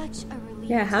 It's such a relief.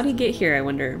 Yeah, how'd he get here, I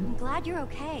wonder? I'm glad you're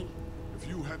okay. If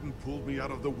you hadn't pulled me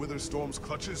out of the Witherstorm's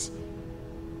clutches,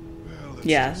 well, that's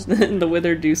Yeah, just- the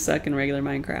Wither do suck in regular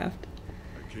Minecraft.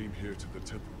 I came here to the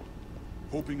temple,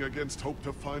 hoping against hope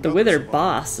to find The other Wither survivors.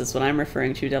 boss is what I'm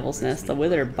referring to, Devil's Nest. The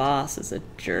Wither boss is a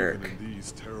jerk. Even in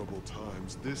these terrible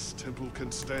times, this temple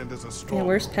can stand as a Yeah, strong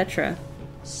where's Petra?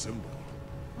 symbol.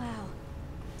 Wow.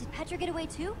 Did Petra get away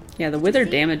too? Yeah, the Did you Wither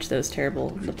see? damage though is terrible.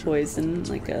 The poison,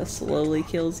 like, slowly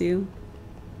kills you.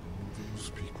 All those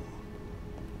people.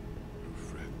 Your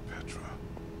friend Petra.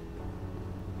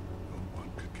 No one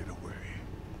could get away.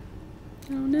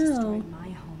 Oh no. Destroyed my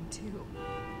home too.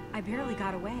 I barely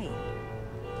got away.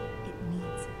 It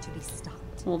needs to be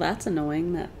stopped. Well, that's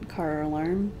annoying, that car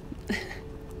alarm.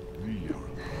 We are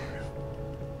alive.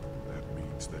 That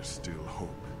means there's still hope.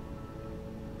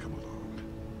 Come along.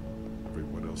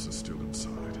 Everyone else is still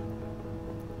inside.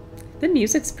 The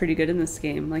music's pretty good in this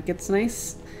game. Like, it's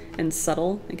nice and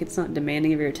subtle. Like, it's not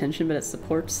demanding of your attention, but it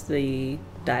supports the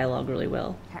dialogue really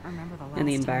well. Can't remember the last And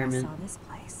the time environment. I saw this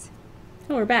place.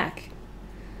 Oh, we're back.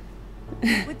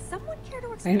 Would someone care to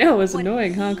I explain know, it was what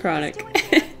annoying, huh, he was Chronic? doing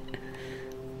here?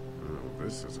 Well,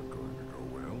 this isn't going to go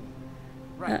well.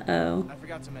 Right. Uh-oh. I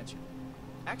forgot to mention.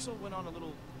 Axel went on a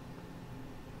little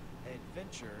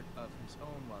adventure of his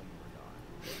own while you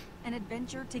were gone. An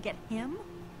adventure to get him?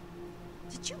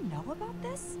 Did you know about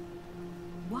this?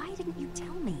 Why didn't you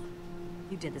tell me?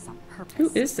 You did this on purpose. Who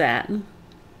is that?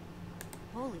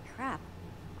 Holy crap.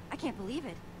 I can't believe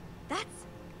it. That's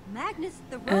Magnus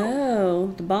the Rogue.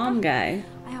 Oh, the bomb guy.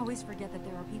 I always forget that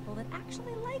there are people that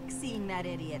actually like seeing that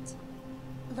idiot.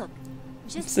 Look,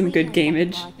 just Some wait good here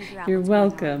a second gameage. while I figure out You're what's going on.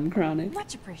 welcome, Chronic.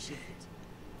 Much appreciated.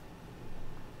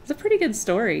 It's a pretty good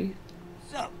story.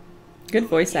 So, Good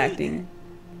voice acting.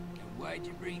 and why'd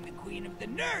you bring the Queen of the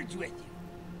Nerds with you?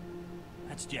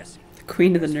 That's Jesse. The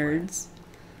Queen of the Nerds.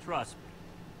 Trust me,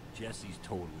 Jesse's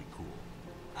totally cool.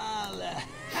 I'll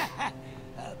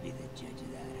be the judge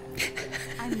of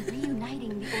that. I'm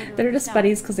reuniting the Order They're of the just Sun.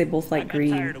 buddies because they both like I got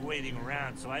tired green. of waiting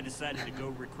around, so I decided to go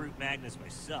recruit Magnus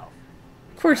myself.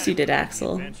 Of course you did,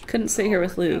 Axel. Couldn't sit here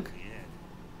with Luke.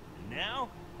 And now,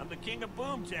 I'm the king of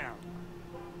Boomtown.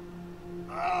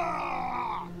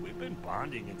 We've been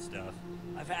bonding and stuff.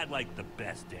 I've had, like, the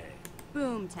best day.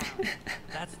 Boomtown.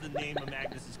 That's the name of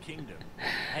Magnus's kingdom.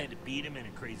 I had to beat him in a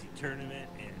crazy tournament,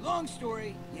 and Long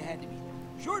story, you had to be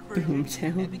there. Short version,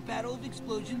 Boomtown. epic battle of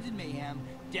explosions and mayhem,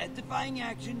 death-defying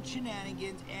action,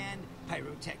 shenanigans, and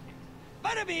pyrotechnics.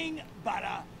 Bada bing,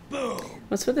 bada boom.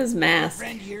 What's with his My mask?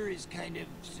 friend here is kind of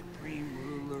supreme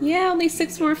ruler. Yeah, only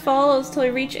 6 more follows till we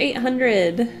reach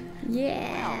 800.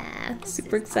 Yeah,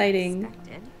 super exciting.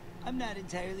 Unexpected. I'm not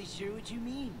entirely sure what you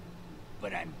mean.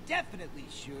 but I'm definitely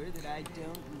sure that I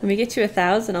don't. When we get to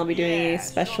 1,000, I'll be doing a Yeah, show 'em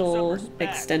special some respect.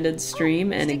 extended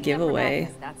stream and a Sticking up for giveaway.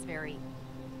 Magnus, that's very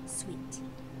sweet.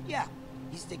 Yeah,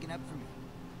 he's sticking up for me.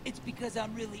 It's because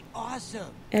I'm really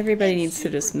awesome. Everybody And needs to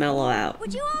just super mellow cool. out.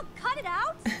 Would you all cut it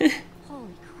out?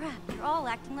 Holy crap, you're all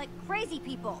acting like crazy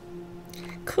people.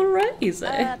 Crazy.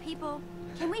 People,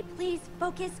 can we please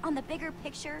focus on the bigger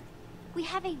picture? We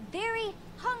have a very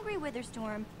hungry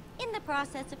Witherstorm in the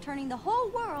process of turning the whole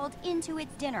world into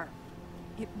its dinner.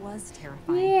 It was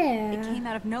terrifying. Yeah. It came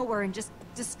out of nowhere and just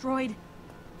destroyed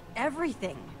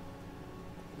everything.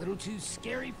 Little too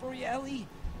scary for you, Ellie?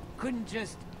 Couldn't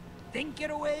just think it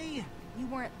away? You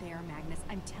weren't there, Magnus.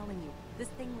 I'm telling you. This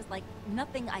thing was like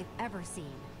nothing I've ever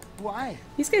seen. Why?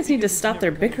 These guys need to stop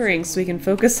their bickering so we can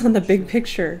focus on the big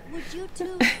picture. Would you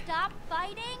two stop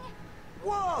fighting?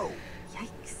 Whoa!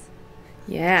 Yikes.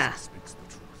 Yeah. Speaks the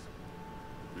truth.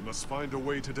 We must find a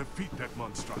way to defeat that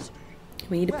monstrosity.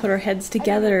 We need to put our heads I don't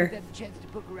together. know if we've had a chance to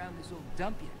poke around this old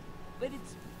dump yet, but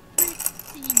it's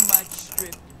pretty much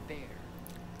stripped bare.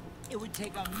 It would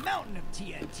take a mountain of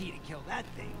TNT to kill that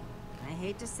thing. I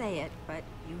hate to say it, but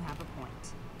you have a point.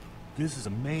 This is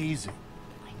amazing.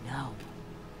 I know.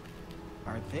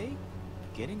 Are they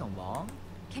getting along?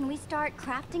 Can we start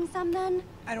crafting some then?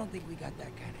 I don't think we got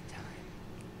that kind of time.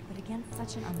 But against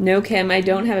such an No, Kim, I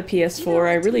don't have a PS4.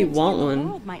 I really TNT want in the one.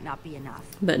 world might not be enough.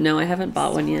 But no, I haven't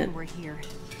bought one yet. Soren were here.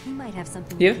 He might have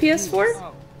something. You have we could PS4? use.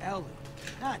 Oh, Ellie,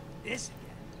 not this again.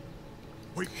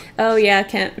 Wait, Oh yeah,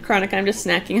 Chronic, I'm just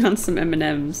snacking on some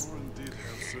M&Ms. Soren did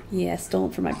have certain Yeah,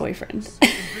 stolen from my boyfriend.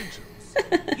 inventions.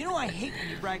 You know I hate when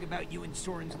you brag about you and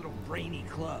Soren's little brainy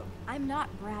club. I'm not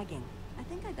bragging. I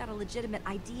think I got a legitimate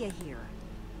idea here.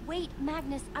 Wait,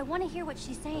 Magnus, I want to hear what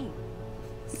she's saying.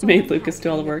 Made Soren Lucas had do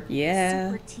all the kind of work.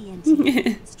 Yeah. Super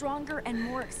TNT, stronger and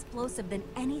more explosive than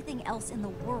anything else in the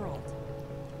world.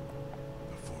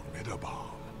 The Formidabomb.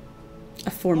 A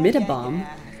Formidabomb?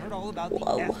 Yeah, I've heard all about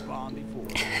Whoa. the F-bomb before.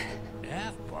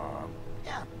 F-bomb?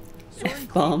 Yeah. Soren claimed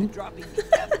F-bomb. that dropping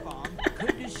the F-bomb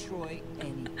could destroy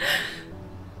anything.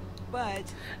 But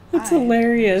That's Do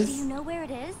hilarious. you know where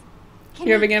it is? Can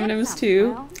You're we having get M&Ms some?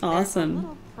 too? Well, there's a Awesome.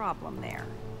 little problem there.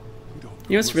 We don't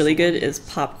You know what's really good is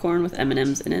popcorn with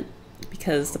M&Ms in it,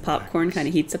 because the popcorn kind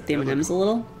of heats up the M&Ms a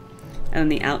little, and on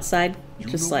the outside You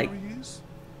just know like where he is?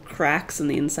 cracks and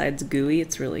the inside's gooey.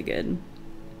 It's really good.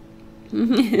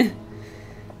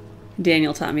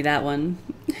 Daniel taught me that one.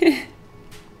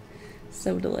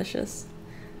 So delicious.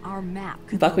 Our map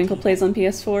could Buckwinkle locate plays him, on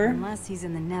PS4. unless he's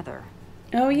in the Nether.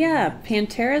 Oh yeah,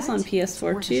 Pantera's on What? PS4 It's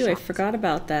worth a too. I shot. forgot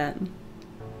about that.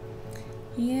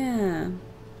 Yeah.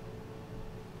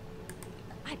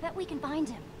 I bet we can find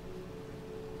him.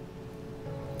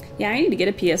 Yeah, I need to get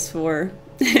a PS4.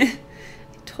 I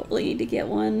totally need to get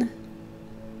one.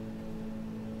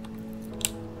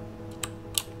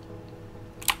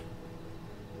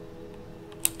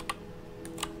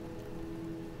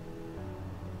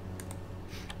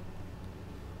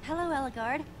 Hello,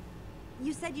 Eligard.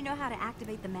 You said you know how to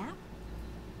activate the map?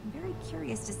 I'm very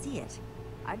curious to see it.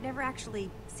 I've never actually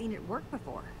seen it work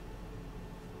before.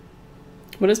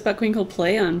 What does Buckwinkle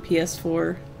play on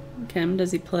PS4? Kim,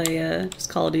 does he play just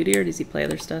Call of Duty or does he play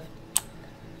other stuff?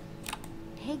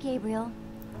 Hey, Gabriel.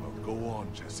 Well, go on,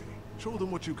 Jesse. Show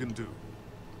them what you can do.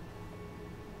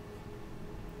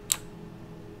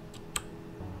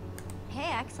 Hey,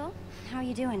 Axel. How are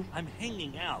you doing? I'm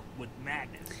hanging out with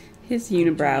Magnus. His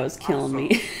unibrow is killing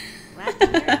me. Glad to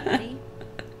hear it, buddy.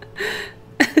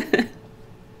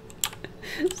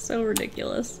 So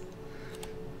ridiculous.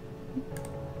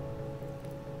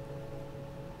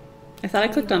 I thought I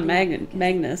clicked on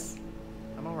Magnus.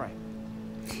 I'm alright.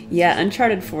 Yeah,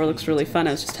 Uncharted 4 looks really fun.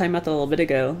 I was just talking about that a little bit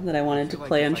ago, that I wanted to Feel like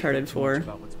play if I Uncharted think too much 4.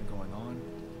 about what's been going on,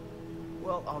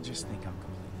 well, I'll just think I'm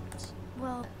completely nuts.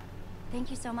 Well, thank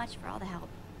you so much for all the help.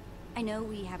 I know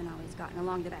we haven't always gotten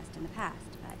along the best in the past,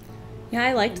 but Yeah,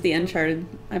 I liked the Uncharted.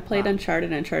 I played Uncharted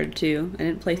and Uncharted 2. I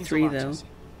didn't play Means a 3 lot, though. Jesse.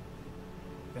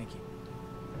 Thank you.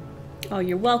 Oh,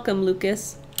 you're welcome,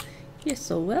 Lucas. You're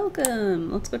so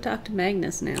welcome. Let's go talk to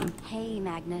Magnus now. hey,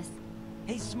 Magnus.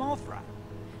 Hey, Small Fry.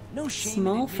 No shame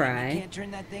Small in admitting Fry? you can't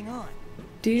turn that thing on.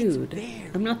 Dude, very,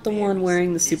 I'm not the very one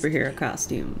wearing the sophisticated. superhero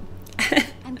costume.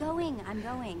 I'm going.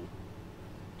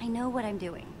 I know what I'm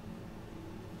doing.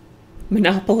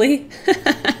 Monopoly?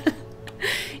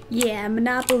 Yeah,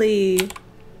 Monopoly.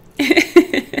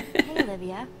 Hey,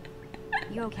 Olivia.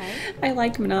 You okay? I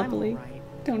like Monopoly. I'm all right.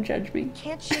 Don't judge me.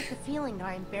 Can't shake the feeling that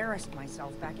I embarrassed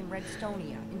myself back in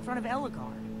Redstonia, in front of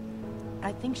Eligard.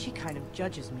 I think she kind of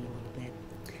judges me a little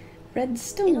bit.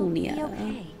 It'll be Redstonia.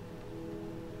 okay.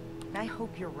 I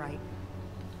hope you're right.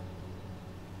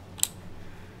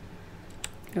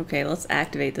 Okay, let's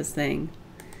activate this thing.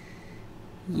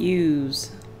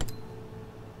 Use.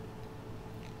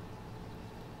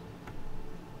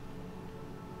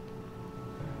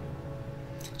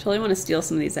 Totally want to steal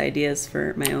some of these ideas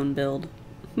for my own build.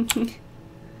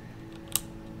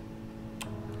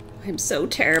 I'm so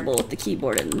terrible with the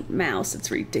keyboard and mouse,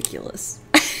 it's ridiculous.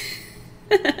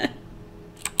 Do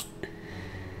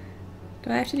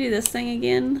I have to do this thing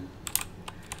again?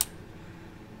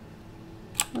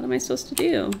 What am I supposed to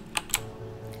do?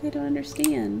 I don't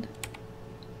understand.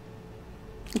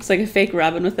 Looks like a fake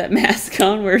Robin with that mask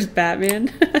on. Where's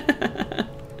Batman?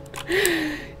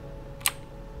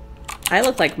 I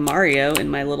look like Mario in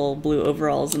my little blue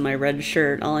overalls and my red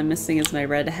shirt. All I'm missing is my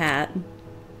red hat.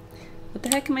 What the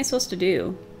heck am I supposed to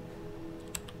do?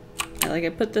 I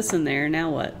put this in there, now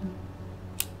what?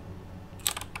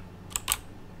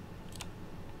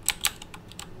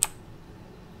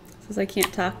 It says I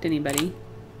can't talk to anybody.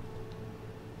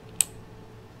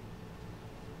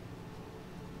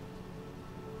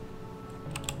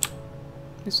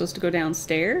 Am I supposed to go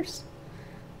downstairs?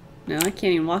 No, I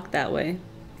can't even walk that way.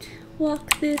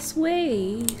 Walk this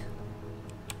way.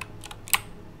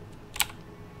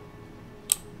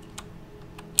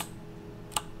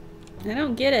 I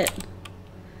don't get it.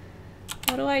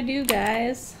 What do I do,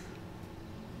 guys?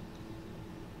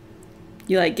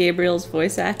 You like Gabriel's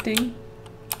voice acting?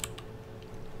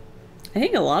 I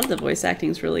think a lot of the voice acting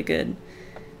is really good.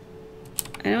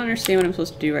 I don't understand what I'm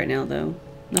supposed to do right now, though.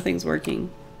 Nothing's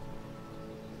working.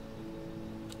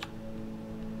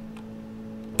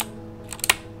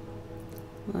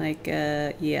 Like,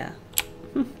 yeah.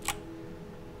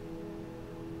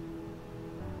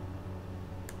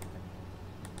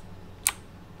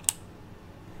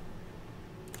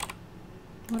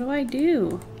 What do I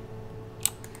do?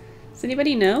 Does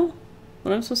anybody know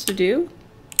what I'm supposed to do?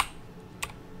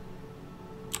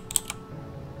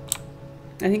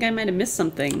 I think I might have missed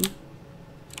something.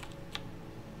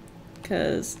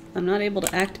 Because I'm not able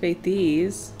to activate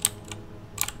these.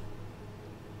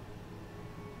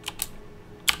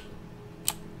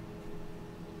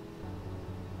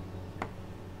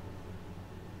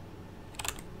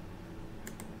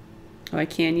 Oh, I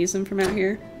can use them from out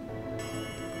here?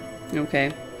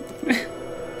 Okay.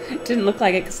 Didn't look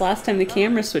like it because last time the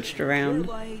camera switched around.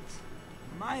 Your light,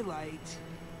 my light.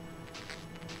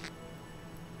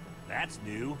 That's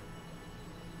new.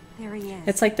 There he is.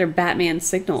 It's like their Batman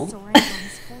signal. Soaring from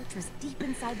his fortress deep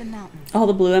inside the mountains. All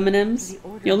the blue M&Ms.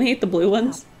 You only eat the blue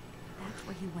ones? That's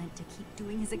where he went to keep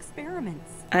doing his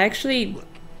experiments. I actually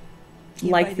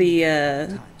like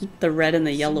the red and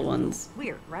the yellow ones.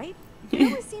 Weird, right? It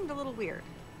always seemed a little weird.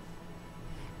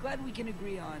 Glad we can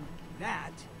agree on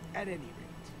that at any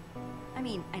rate. I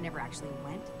mean, I never actually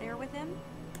went there with him.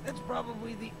 That's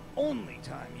probably the only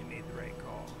time you made the right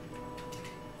call.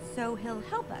 So he'll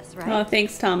help us, right? Oh,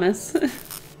 thanks, Thomas.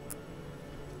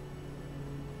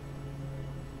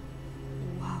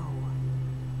 Whoa.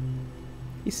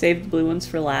 You saved the blue ones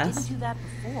for last. Didn't do that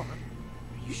before.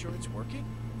 Are you sure it's working?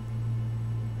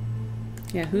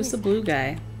 Yeah, who's the blue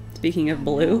guy? Speaking of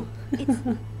blue.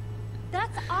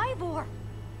 That's Ivor.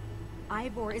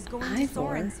 Ivor is going to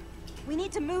Soren's. We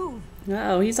need to move.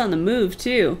 Oh, he's on the move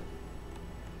too.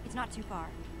 It's not too far.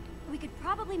 We could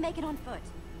probably make it on foot.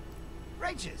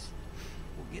 Righteous.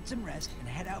 We'll get some rest and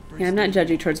head out for Yeah, I'm not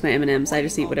judgy towards my M&Ms. I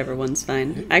just eat whatever one's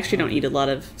fine. I actually don't eat a lot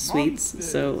of sweets,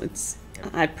 so it's...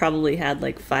 I probably had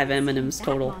like 5 M&Ms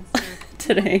total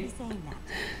today.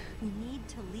 We need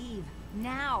to leave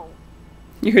now.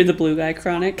 You heard the blue guy,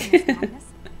 Chronic. And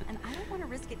I don't want to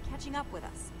risk it catching up with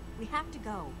us. We have to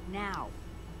go now.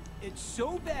 It's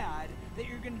so bad that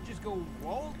you're gonna just go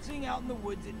waltzing out in the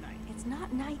woods at night. It's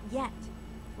not night yet.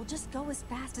 We'll just go as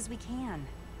fast as we can.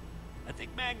 I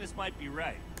think Magnus might be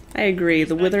right. I agree.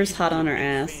 The wither's hot on our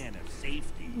ass.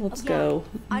 Let's go.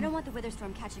 I don't want the wither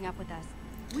storm catching up with us.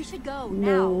 We should go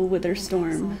No now. wither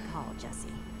storm. Call, Jesse.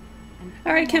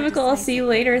 Alright, Chemical, I'll see you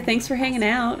later. Thanks for hanging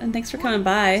out, and thanks for coming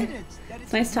by.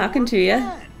 It's nice talking to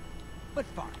you. But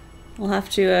fine. We'll have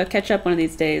to catch up one of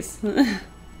these days.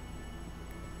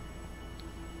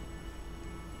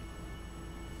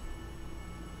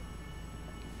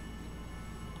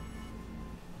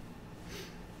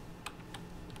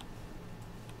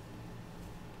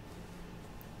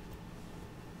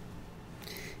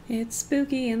 It's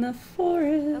spooky in the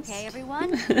forest. Okay,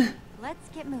 everyone, let's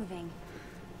get moving.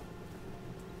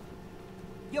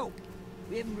 Yo,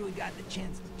 we haven't really gotten a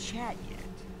chance to chat yet.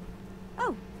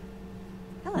 Oh,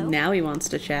 hello. Now he wants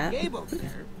to chat. Gabe over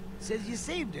there says you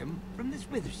saved him from this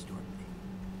Witherstorm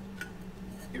thing.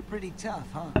 You're pretty tough,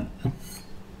 huh?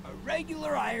 A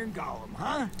regular iron golem,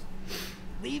 huh?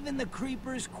 leaving the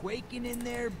creepers quaking in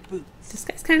their boots. This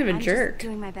guy's kind of a I'm jerk. just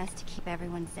doing my best to keep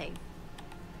everyone safe.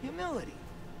 Humility.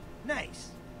 Nice.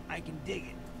 I can dig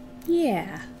it.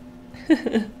 Yeah.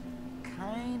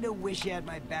 Kinda wish you had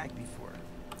my back before.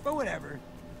 But whatever.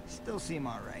 Still seem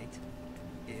alright.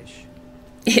 Ish.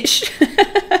 Ish.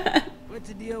 What's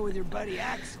the deal with your buddy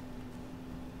Axel?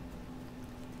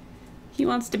 He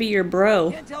wants to be your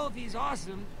bro. Can't tell if he's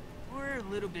awesome or a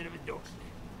little bit of a dork.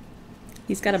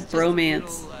 He's got a He's just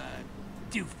bromance. A little,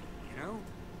 doofy, you know?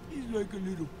 He's like a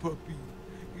little puppy.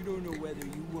 You don't know whether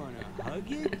you want to hug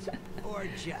it or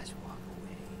just walk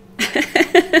away.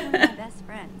 He's one of my best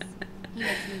friends. He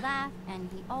makes me laugh, and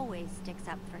he always sticks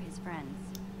up for his friends.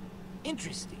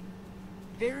 Interesting.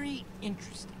 Very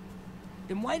interesting.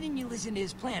 Then why didn't you listen to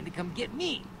his plan to come get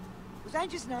me? Was I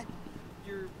just not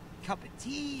your cup of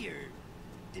tea, or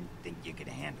didn't think you could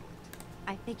handle it?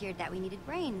 I figured that we needed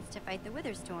brains to fight the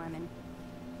Witherstorm, and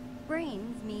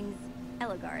brains means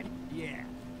Eligard. Yeah,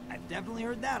 I've definitely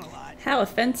heard that a lot. How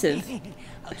offensive.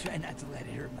 I'll try not to let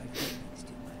it hurt my feelings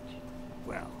too much.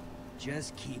 Well,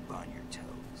 just keep on your toes.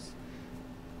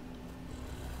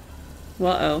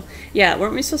 Uh-oh. Yeah,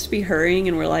 weren't we supposed to be hurrying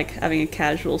and we're like having a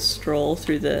casual stroll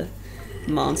through the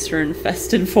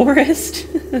monster-infested forest? See?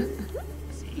 This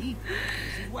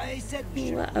is why I said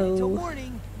it's a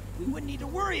warning. We wouldn't need to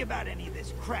worry about any of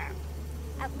this crap.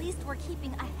 At least we're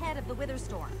keeping ahead of the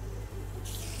Witherstorm.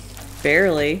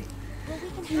 Barely. Well, we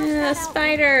can hash Yeah, that out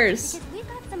spiders. later, because we've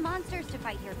got some monsters to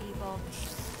fight here, people.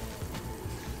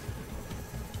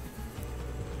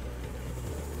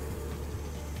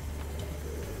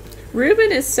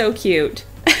 Reuben is so cute.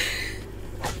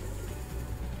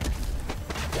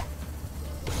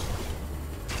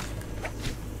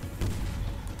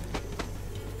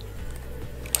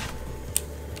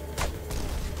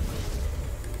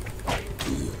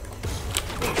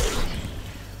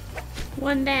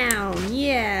 One down,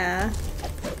 yeah.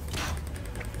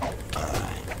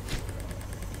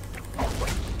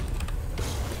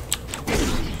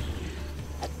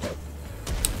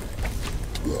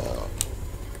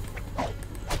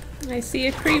 I see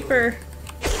a creeper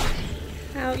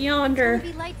out yonder. It's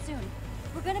gonna be light soon.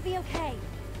 We're gonna be okay.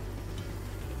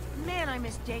 Man, I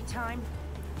miss daytime.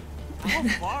 How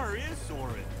far is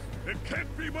Soren? It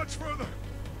can't be much further.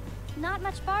 Not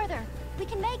much farther. We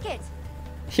can make it.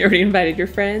 You already invited your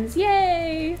friends?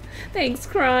 Yay! Thanks,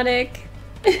 Chronic.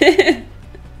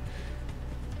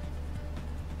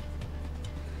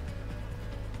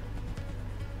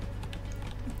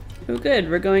 Oh good,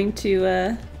 we're going to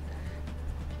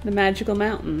the magical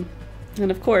mountain. And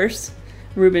of course,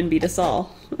 Reuben beat us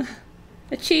all.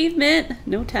 Achievement!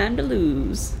 No time to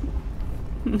lose.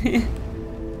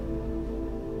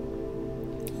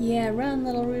 Yeah, run,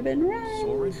 little Reuben, run!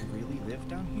 Soren really lived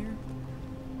down here?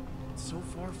 It's so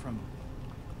far from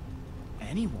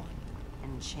anyone.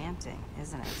 Enchanting,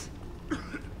 isn't it?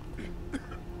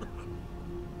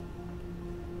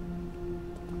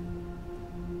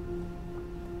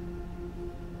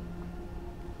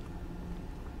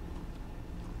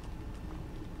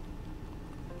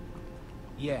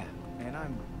 Yeah, and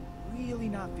I'm really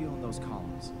not feeling those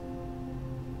columns.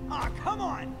 Ah, come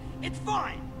on! It's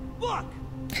fine! Look!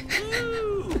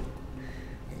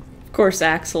 Of course,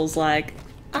 Axel's like,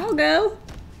 I'll go.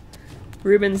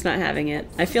 Reuben's not having it.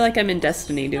 I feel like I'm in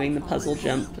Destiny doing the puzzle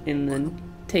jump in the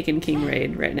Taken King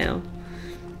raid right now.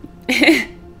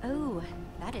 Oh,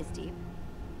 that is deep.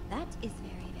 That is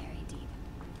very, very deep.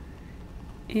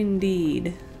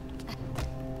 Indeed.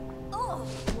 Oh,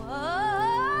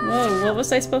 Whoa, what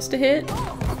was I supposed to hit?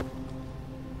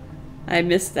 I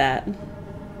missed that.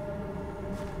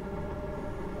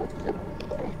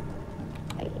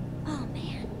 Oh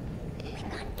man.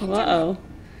 Uh-oh.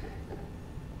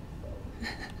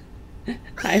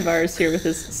 Ivar's here with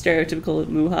his stereotypical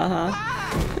muhaha.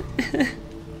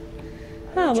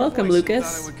 Oh, welcome, Lucas.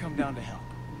 Thought I would come down to help.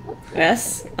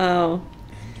 Yes? Oh.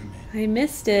 I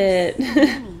missed it.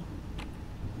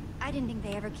 I didn't think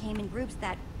they ever came in groups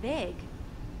that big.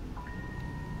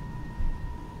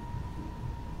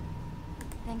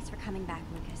 Thanks for coming back,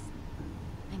 Lucas.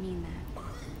 I mean that.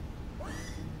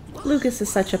 Lucas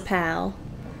is such a pal.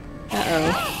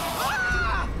 Uh-oh.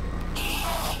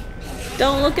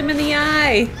 Don't look him in the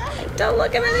eye! Don't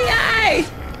look him in the eye!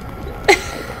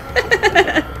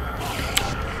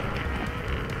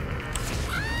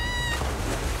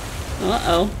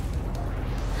 Uh-oh.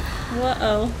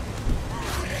 Uh-oh.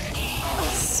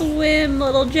 Swim,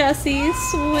 little Jessie,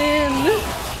 swim!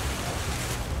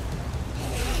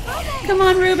 Come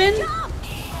on, Reuben!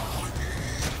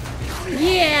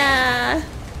 Yeah!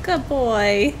 Good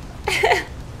boy.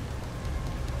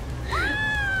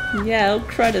 Yeah, Oak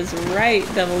Crud is right,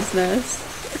 Devil's Nest.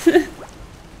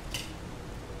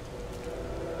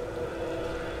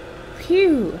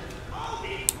 Phew.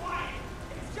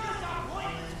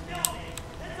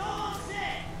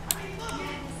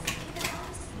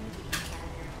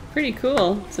 Pretty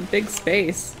cool. It's a big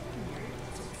space.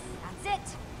 That's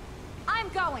it. I'm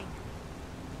going.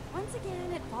 Once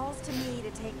again, it falls to me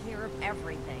to take care of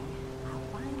everything. I'll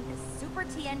find this super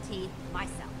TNT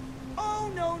myself.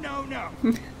 Oh, no, no, no.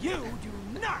 You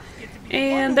do not get to be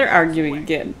And they're arguing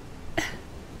again.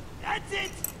 That's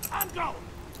it. I'm going.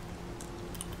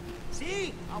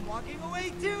 See? I'm walking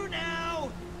away too now.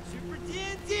 Super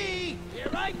TNT.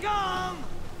 Here I come.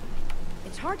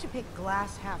 It's hard to pick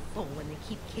glass half full when they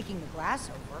keep kicking the glass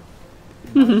over.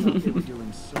 I thought they were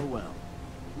doing so well.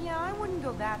 Yeah, I wouldn't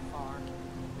go that far.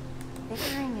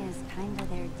 Bickering is kind of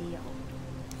their deal.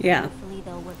 Yeah. Hopefully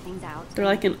they'll work things out. They're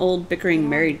like an old bickering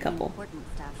married couple. Important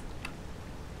stuff.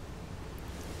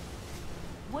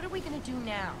 What are we gonna do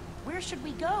now? Where should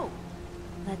we go?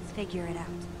 Let's figure it out.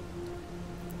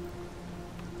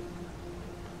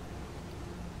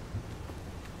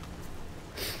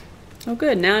 Oh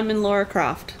good, now I'm in Lara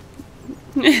Croft.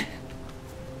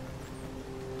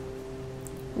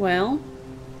 Well.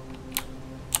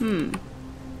 If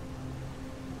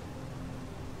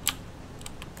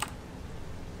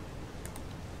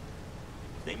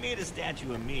they made a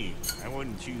statue of me, I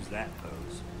wouldn't choose that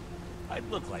pose. I'd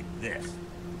look like this.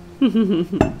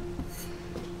 Of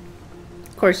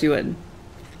course you would.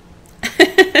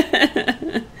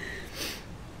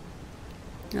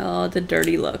 Oh, the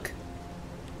dirty look.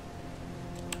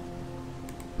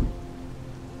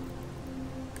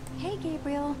 Hey,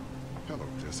 Gabriel. Hello,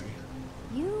 Jesse.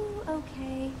 You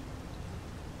okay?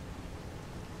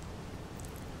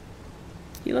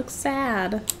 You look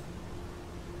sad.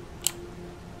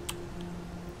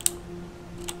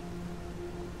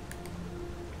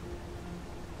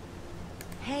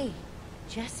 Hey,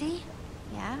 Jesse?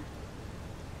 Yeah?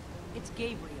 It's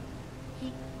Gabriel.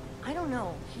 I don't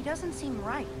know. He doesn't seem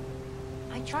right.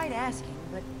 I tried asking,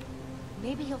 but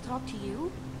maybe he'll talk to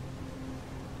you?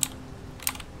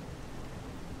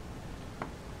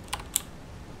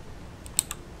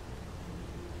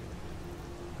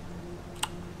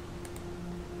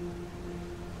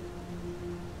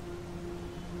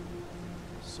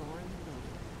 Soren the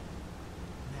Builder,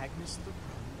 Magnus the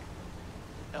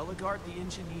Rogue, Eligard the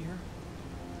Engineer,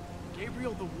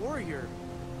 Gabriel the Warrior.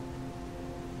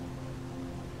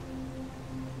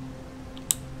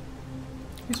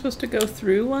 You're supposed to go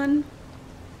through one?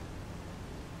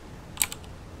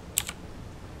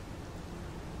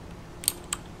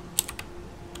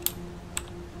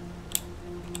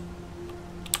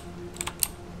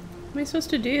 What am I supposed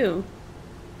to do?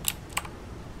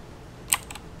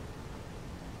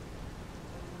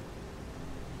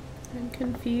 I'm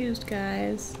confused,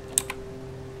 guys.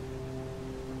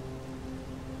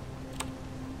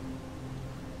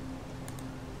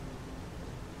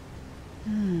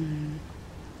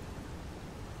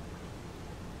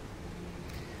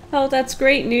 Oh, that's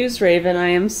great news, Raven. I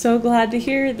am so glad to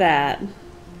hear that.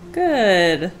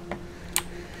 Good.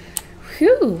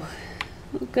 Whew.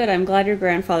 Well, good. I'm glad your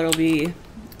grandfather will be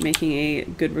making a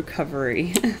good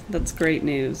recovery. That's great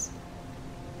news.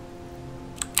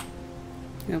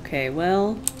 Okay,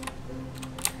 well,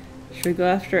 should we go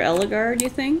after Eligard, you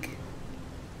think?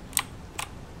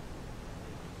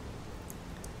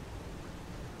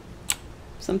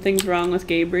 Something's wrong with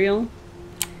Gabriel.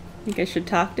 Think I should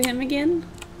talk to him again?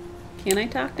 Can I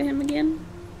talk to him again?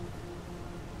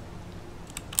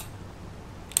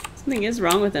 Something is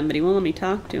wrong with him, but he won't let me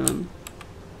talk to him.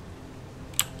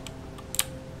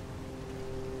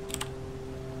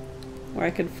 Or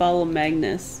I could follow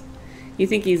Magnus. You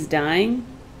think he's dying?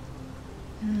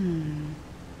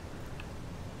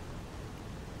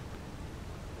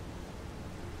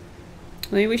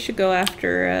 Maybe we should go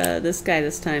after this guy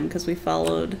this time, because we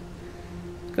followed...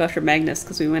 Go after Magnus,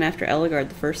 because we went after Eligard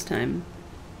the first time.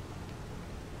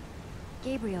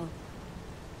 Gabriel,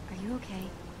 are you okay?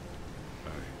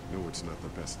 I know it's not the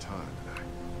best time,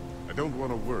 and I don't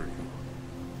want to worry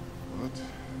you. But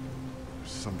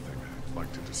there's something I'd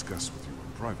like to discuss with you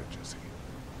in private, Jesse.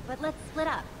 But let's split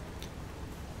up.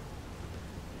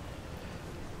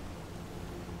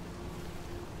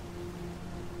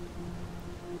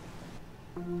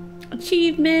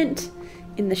 Achievement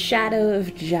in the Shadow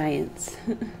of Giants.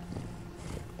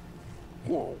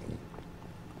 Whoa.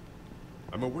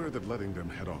 I'm aware that letting them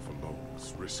head off alone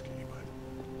is risky,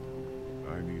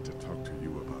 but I need to talk to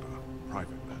you about a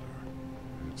private matter.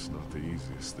 It's not the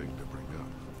easiest thing to bring up.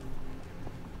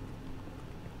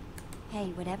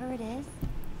 Hey, whatever it is,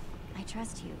 I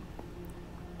trust you.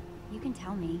 You can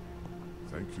tell me.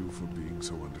 Thank you for being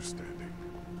so understanding.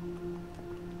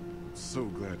 I'm so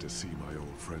glad to see my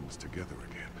old friends together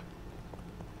again.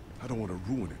 I don't want to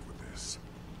ruin it with this.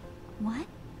 What?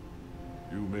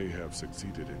 You may have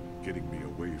succeeded in getting me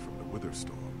away from the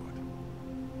Witherstorm, but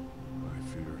I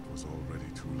fear it was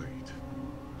already too late.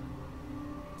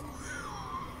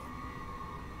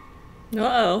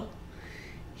 Uh-oh.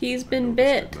 He's been I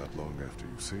bit. noticed it not long after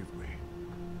you saved me.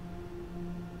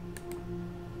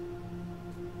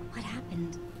 What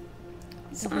happened?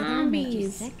 The wither made you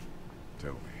Zombies. sick?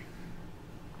 Tell me,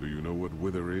 do you know what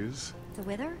wither is? The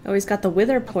wither? Oh, he's got the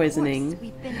wither poisoning.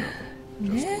 We've been...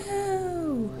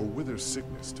 No. Or wither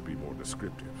sickness, to be more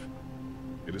descriptive.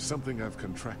 It is something I've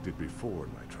contracted before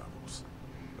in my travels,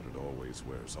 but it always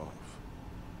wears off.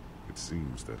 It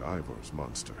seems that Ivor's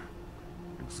monster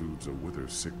exudes a wither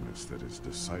sickness that is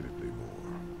decidedly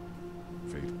more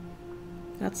fatal.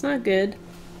 That's not good.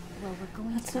 Well, we're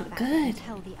going That's to go not back good. and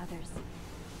tell the others.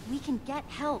 We can get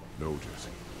help. No, Jesse.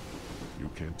 You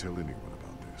can't tell anyone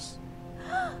about this.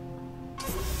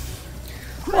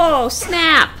 Whoa,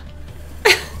 snap!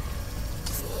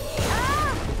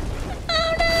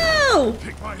 Oh no!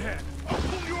 Take my hand. I'll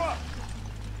pull you up.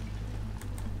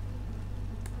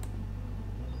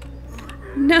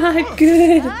 Not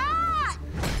good.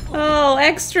 Oh,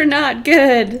 extra not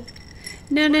good.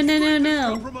 No, no, no, no,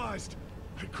 no. Compromised.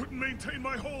 I couldn't maintain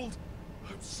my hold.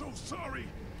 I'm so sorry.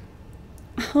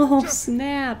 Oh,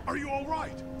 snap. Are you all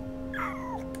right?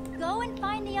 Go and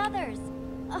find the others.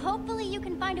 Hopefully you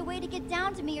can find a way to get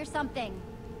down to me or something.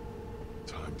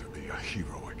 Time to be a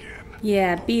hero again.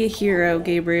 Yeah, be a hero,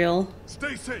 Gabriel.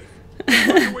 Stay safe. I'll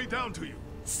find a way down to you.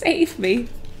 Save me.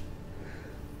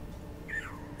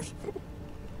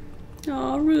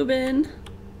 Oh, Ruben.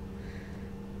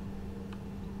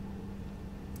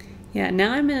 Yeah,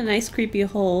 now I'm in a nice creepy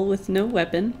hole with no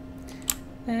weapon.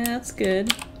 That's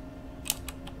good.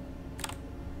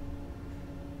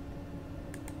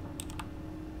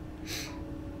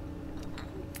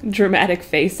 Dramatic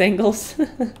face angles.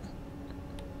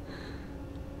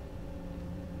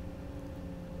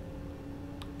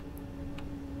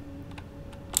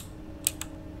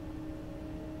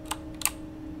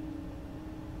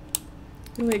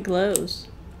 Ooh, it glows.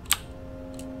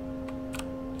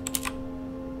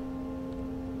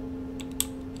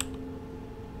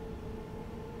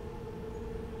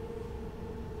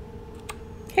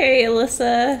 Hey,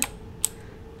 Alyssa.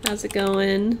 How's it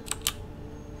going?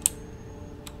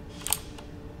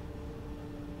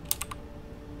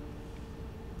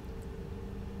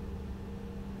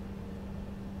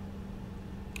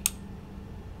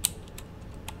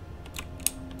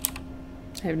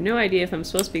 I have no idea if I'm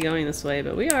supposed to be going this way,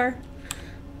 but we are.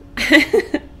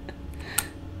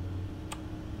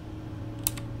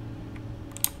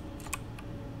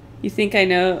 You think I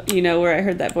know, you know where I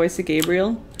heard that voice of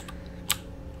Gabriel?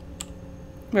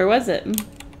 Where was it?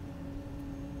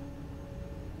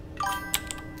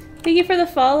 Thank you for the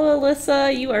follow,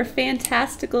 Alyssa. You are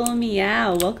fantastical,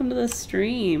 meow. Welcome to the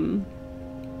stream.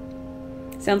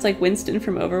 Sounds like Winston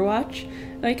from Overwatch.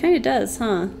 Oh, he kind of does,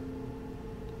 huh?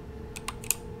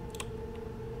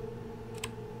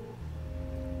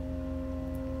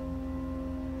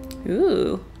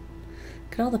 Ooh,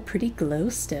 look at all the pretty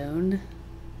glowstone.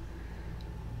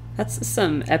 That's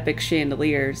some epic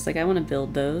chandeliers. Like, I want to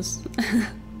build those.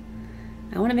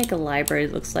 I want to make a library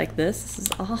that looks like this. This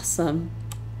is awesome.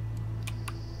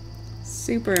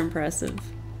 Super impressive.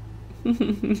 I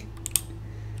think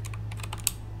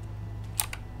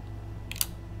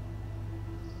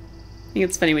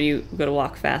it's funny when you go to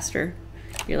walk faster.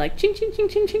 You're like, chink, chink,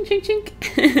 chink, chink, chink, chink,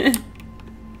 chink.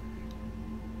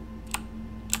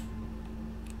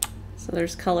 So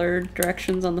there's colored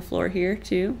directions on the floor here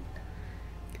too.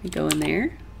 Can we go in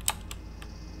there?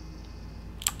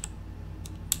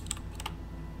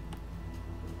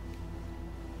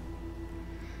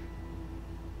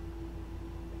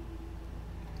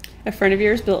 A friend of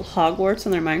yours built Hogwarts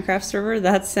on their Minecraft server?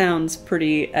 That sounds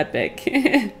pretty epic.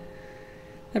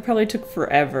 That probably took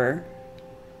forever.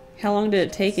 How long did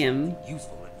it take him?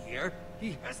 Useful in here.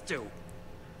 He has to.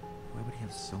 Why would he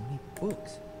have so many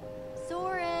books?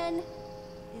 Soren,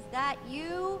 is that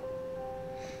you?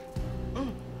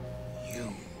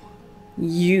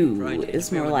 You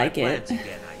is more like it.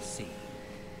 Again, I see.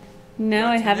 No,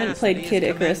 I haven't played tenacity Kid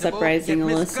is Icarus commendable, Uprising, yet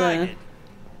Alyssa. misguided.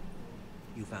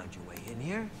 You found your way in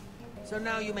here, so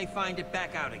now you may find it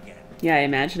back out again. Yeah, I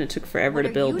imagine it took forever to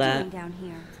build that. Down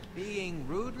here? Being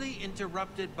rudely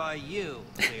interrupted by you,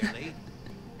 clearly.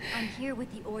 I'm here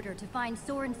with the order to find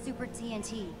Soren Super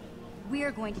TNT.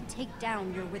 We're going to take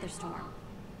down your Witherstorm.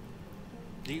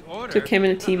 The order Took him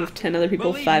and a team of 10 other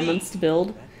people Believe 5 me. months to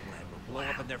build. blow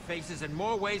up in their faces in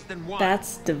more ways than one.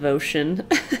 That's devotion.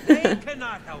 They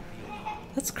cannot help you.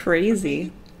 That's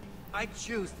crazy. I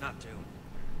choose not to.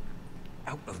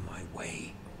 Out of my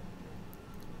way.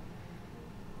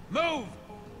 Move!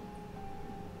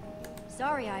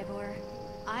 Sorry, Ivor.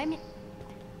 I'm...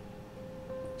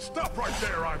 Stop right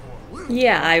there, Ivor.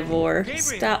 Yeah, Ivor. Gabriel,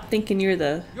 Stop thinking you're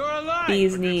the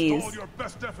bee's knees. All your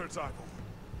best efforts, Ivor.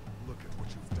 Look at what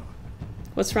you've done.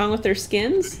 What's wrong with their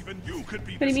skins? That even you could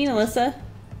be What do you mean, Alyssa?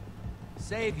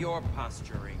 Save your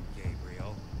posturing,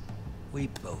 Gabriel. We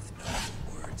both know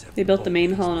the words of They built the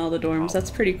main hall and all the dorms.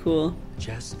 That's pretty cool.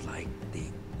 Just like the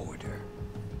Order.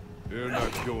 You're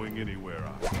not going anywhere,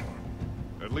 Ivor.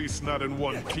 At least not in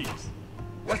one piece.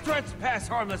 The threats pass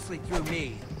harmlessly through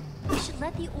me. We should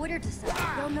let the Order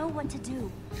decide. They'll know what to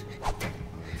do.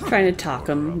 Trying to talk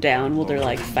them down while they're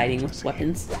like fighting with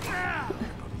weapons.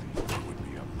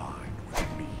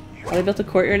 Oh, they built a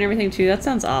courtyard and everything too. That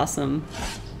sounds awesome.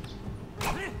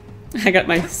 I got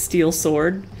my steel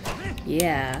sword.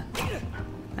 Yeah,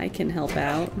 I can help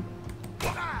out.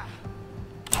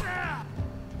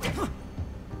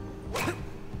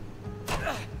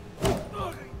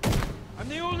 I'm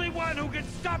the only one who can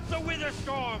stop the Wither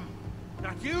Storm.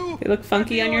 Not you. They look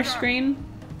funky on your screen.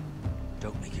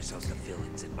 Don't make yourselves the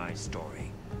villains in my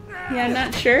story. Yeah, I'm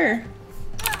not sure.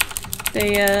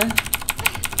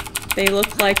 They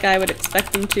look like I would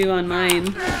expect them to on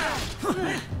mine.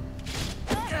 I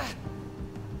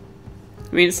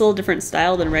mean, it's a little different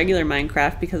style than regular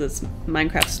Minecraft because it's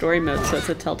Minecraft story mode, so it's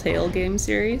a Telltale game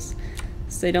series.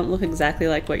 So they don't look exactly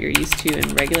like what you're used to in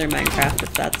regular Minecraft,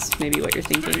 if that's maybe what you're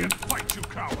thinking.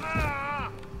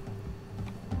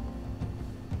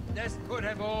 This could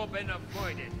have all been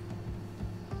avoided.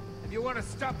 If you want to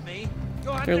stop me,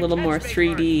 you'll have They're a to little catch more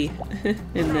me 3D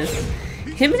in this.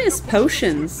 Him and his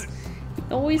potions. He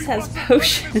always has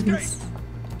potions.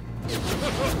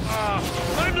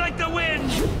 I'm like the wind.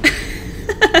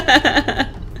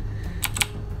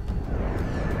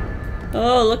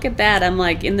 Oh, look at that. I'm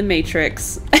like in the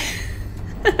Matrix.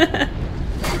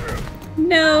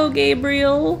 No,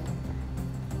 Gabriel.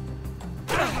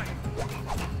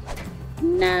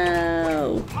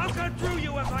 No. I'll cut through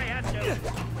you if I have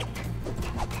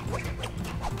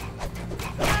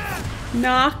to.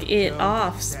 Knock it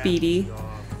off, Speedy.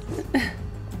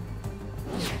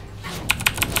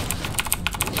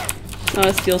 Oh,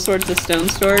 a steel sword's a stone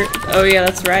sword? Oh yeah,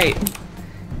 that's right.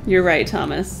 You're right,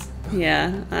 Thomas.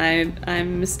 Yeah,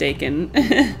 I'm mistaken.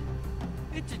 It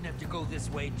didn't have to go this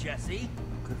way, Jesse.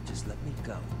 Could have just let me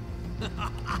go.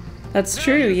 That's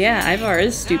true, yeah, Ivar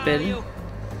is stupid.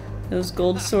 Those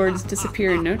gold swords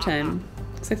disappear in no time.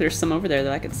 Looks like there's some over there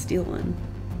that I could steal one.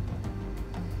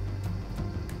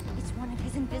 It's one of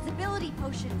his invisibility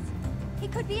potions. He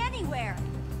could be anywhere.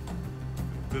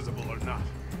 Invisible or not,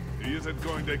 he isn't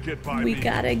going to get by We me.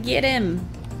 gotta get him.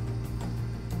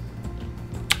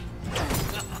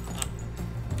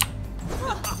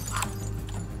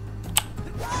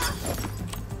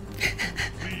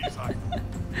 Please, Ivor.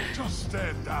 Just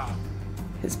stand down.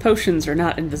 His potions are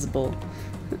not invisible.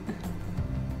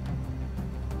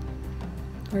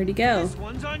 Where'd he go? This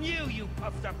one's on you, you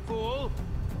puffed up fool.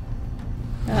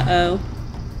 Uh-oh.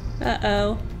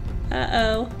 Uh-oh.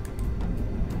 Uh-oh.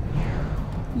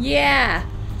 Yeah!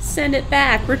 Send it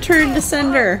back! Return to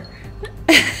sender!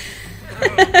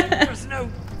 There's no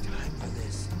time for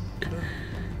this.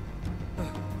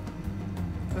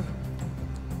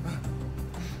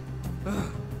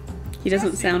 He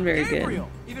doesn't sound very good. Gabriel,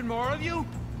 even more of you?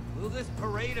 Will this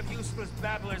parade of useless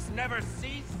babblers never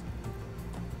cease?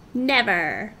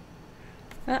 Never!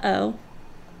 Uh-oh.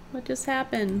 What just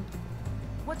happened?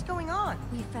 What's going on?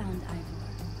 We found Ivor.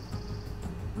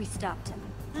 We stopped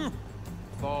him.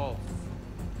 False.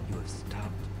 You have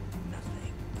stopped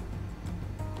nothing.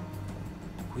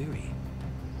 Query,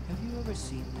 have you ever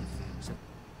seen the effects of...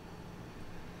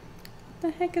 What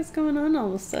the heck is going on all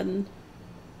of a sudden?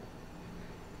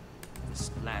 The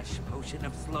splash potion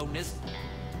of slowness.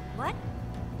 What?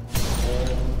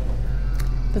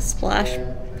 The splash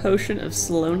potion of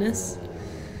slowness?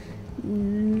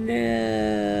 No.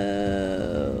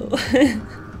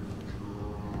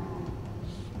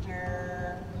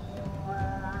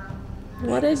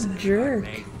 What a jerk.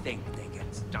 They think they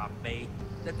can stop me,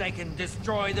 that they can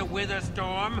destroy the Wither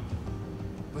Storm,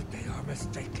 but they are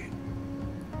mistaken.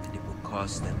 And it will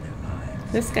cost them their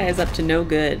lives. This guy is up to no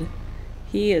good.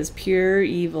 He is pure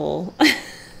evil.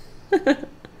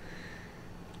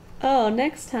 Oh,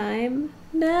 next time.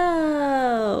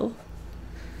 No.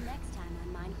 Next time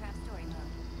on Minecraft Story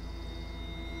Mode.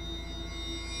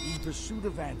 In pursuit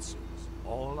of answers,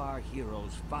 all our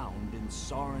heroes found in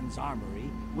Soren's armory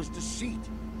was deceit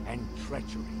and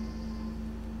treachery.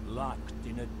 Locked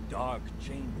in a dark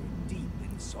chamber deep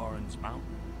in Soren's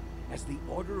mountain, as the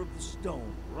Order of the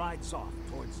Stone rides off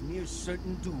towards near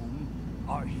certain doom,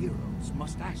 our heroes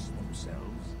must ask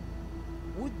themselves,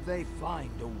 would they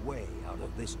find a way out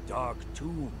of this dark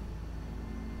tomb?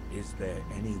 Is there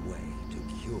any way to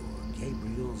cure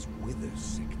Gabriel's wither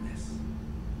sickness?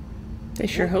 They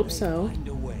sure hope so. Find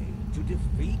a way to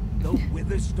defeat the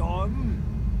wither storm?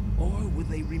 Or will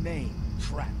they remain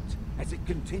trapped as it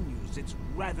continues its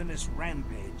ravenous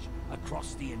rampage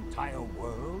across the entire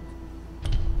world?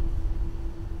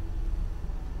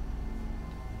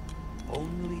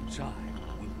 Only time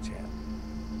will tell.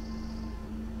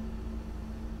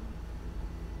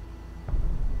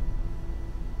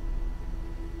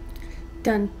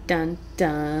 Dun dun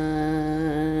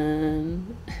dun.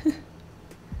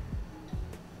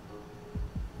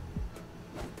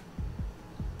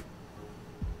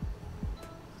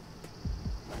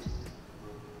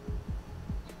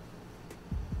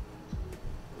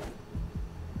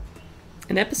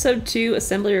 In episode 2,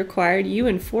 Assembly Required, you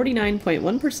and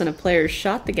 49.1% of players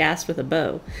shot the gas with a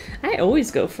bow. I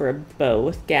always go for a bow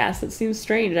with gas. It seems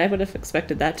strange. I would have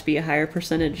expected that to be a higher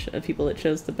percentage of people that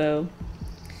chose the bow.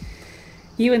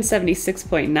 You and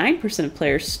 76.9% of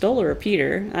players stole a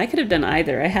repeater. I could have done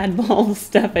either. I had all the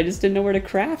stuff, I just didn't know where to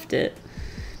craft it.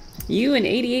 You and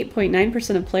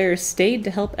 88.9% of players stayed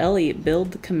to help Ellie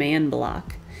build the command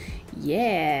block.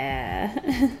 Yeah.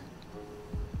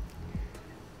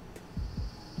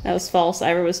 That was false.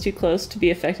 Ivor was too close to be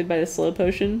affected by the slow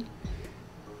potion.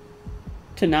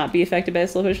 To not be affected by the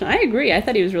slow potion. I agree. I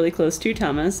thought he was really close too,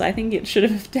 Thomas. I think it should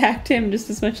have attacked him just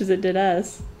as much as it did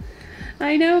us.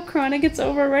 I know, Chronic, it's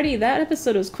over already. That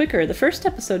episode was quicker. The first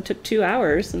episode took 2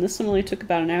 hours, and this one only took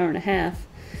about an hour and a half.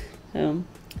 So,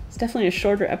 it's definitely a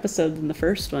shorter episode than the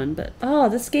first one. But, oh,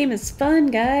 this game is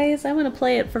fun, guys. I want to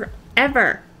play it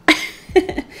forever.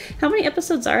 How many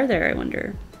episodes are there, I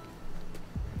wonder?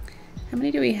 How many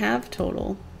do we have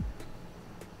total?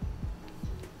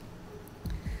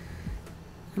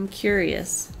 I'm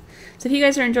curious. So if you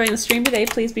guys are enjoying the stream today,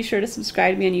 please be sure to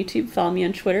subscribe to me on YouTube, follow me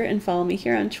on Twitter, and follow me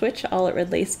here on Twitch, all at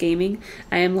Red Lace Gaming.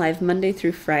 I am live Monday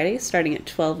through Friday, starting at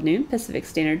 12 noon Pacific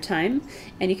Standard Time.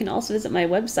 And you can also visit my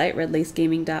website,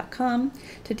 redlacegaming.com,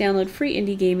 to download free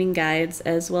indie gaming guides,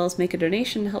 as well as make a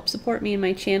donation to help support me and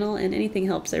my channel, and anything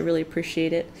helps. I really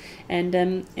appreciate it. And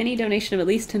any donation of at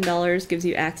least $10 gives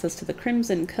you access to the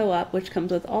Crimson Co-op, which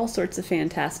comes with all sorts of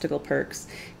fantastical perks,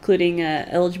 including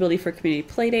eligibility for community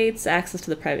playdates, access to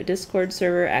the private Discord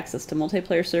server, access to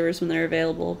multiplayer servers when they're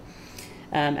available,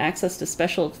 access to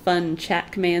special fun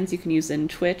chat commands you can use in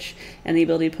Twitch, and the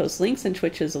ability to post links in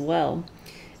Twitch as well.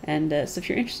 And so if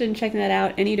you're interested in checking that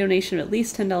out, any donation of at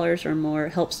least $10 or more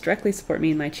helps directly support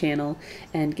me and my channel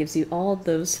and gives you all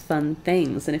those fun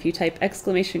things. And if you type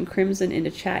 !Crimson into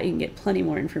chat, you can get plenty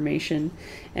more information.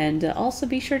 And also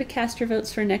be sure to cast your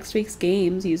votes for next week's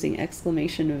games using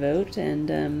 !Vote.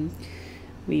 And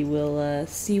we will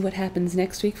see what happens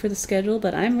next week for the schedule.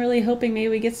 But I'm really hoping maybe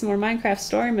we get some more Minecraft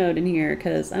story mode in here,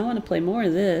 because I want to play more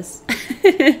of this.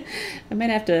 I might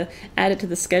have to add it to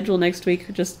the schedule next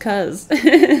week just cuz.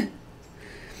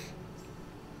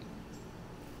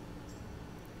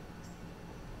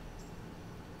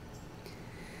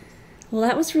 Well,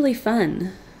 that was really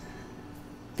fun.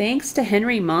 Thanks to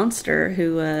Henry Monster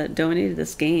who donated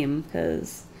this game,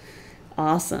 because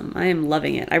awesome. I am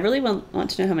loving it. I really want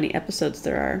to know how many episodes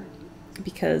there are,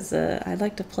 because I'd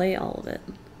like to play all of it.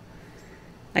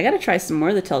 I gotta try some more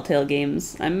of the Telltale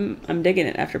games. I'm digging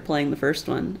it after playing the first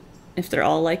one. If they're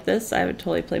all like this, I would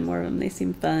totally play more of them. They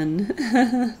seem fun.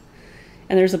 And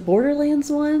there's a Borderlands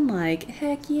one? Like,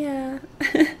 heck yeah.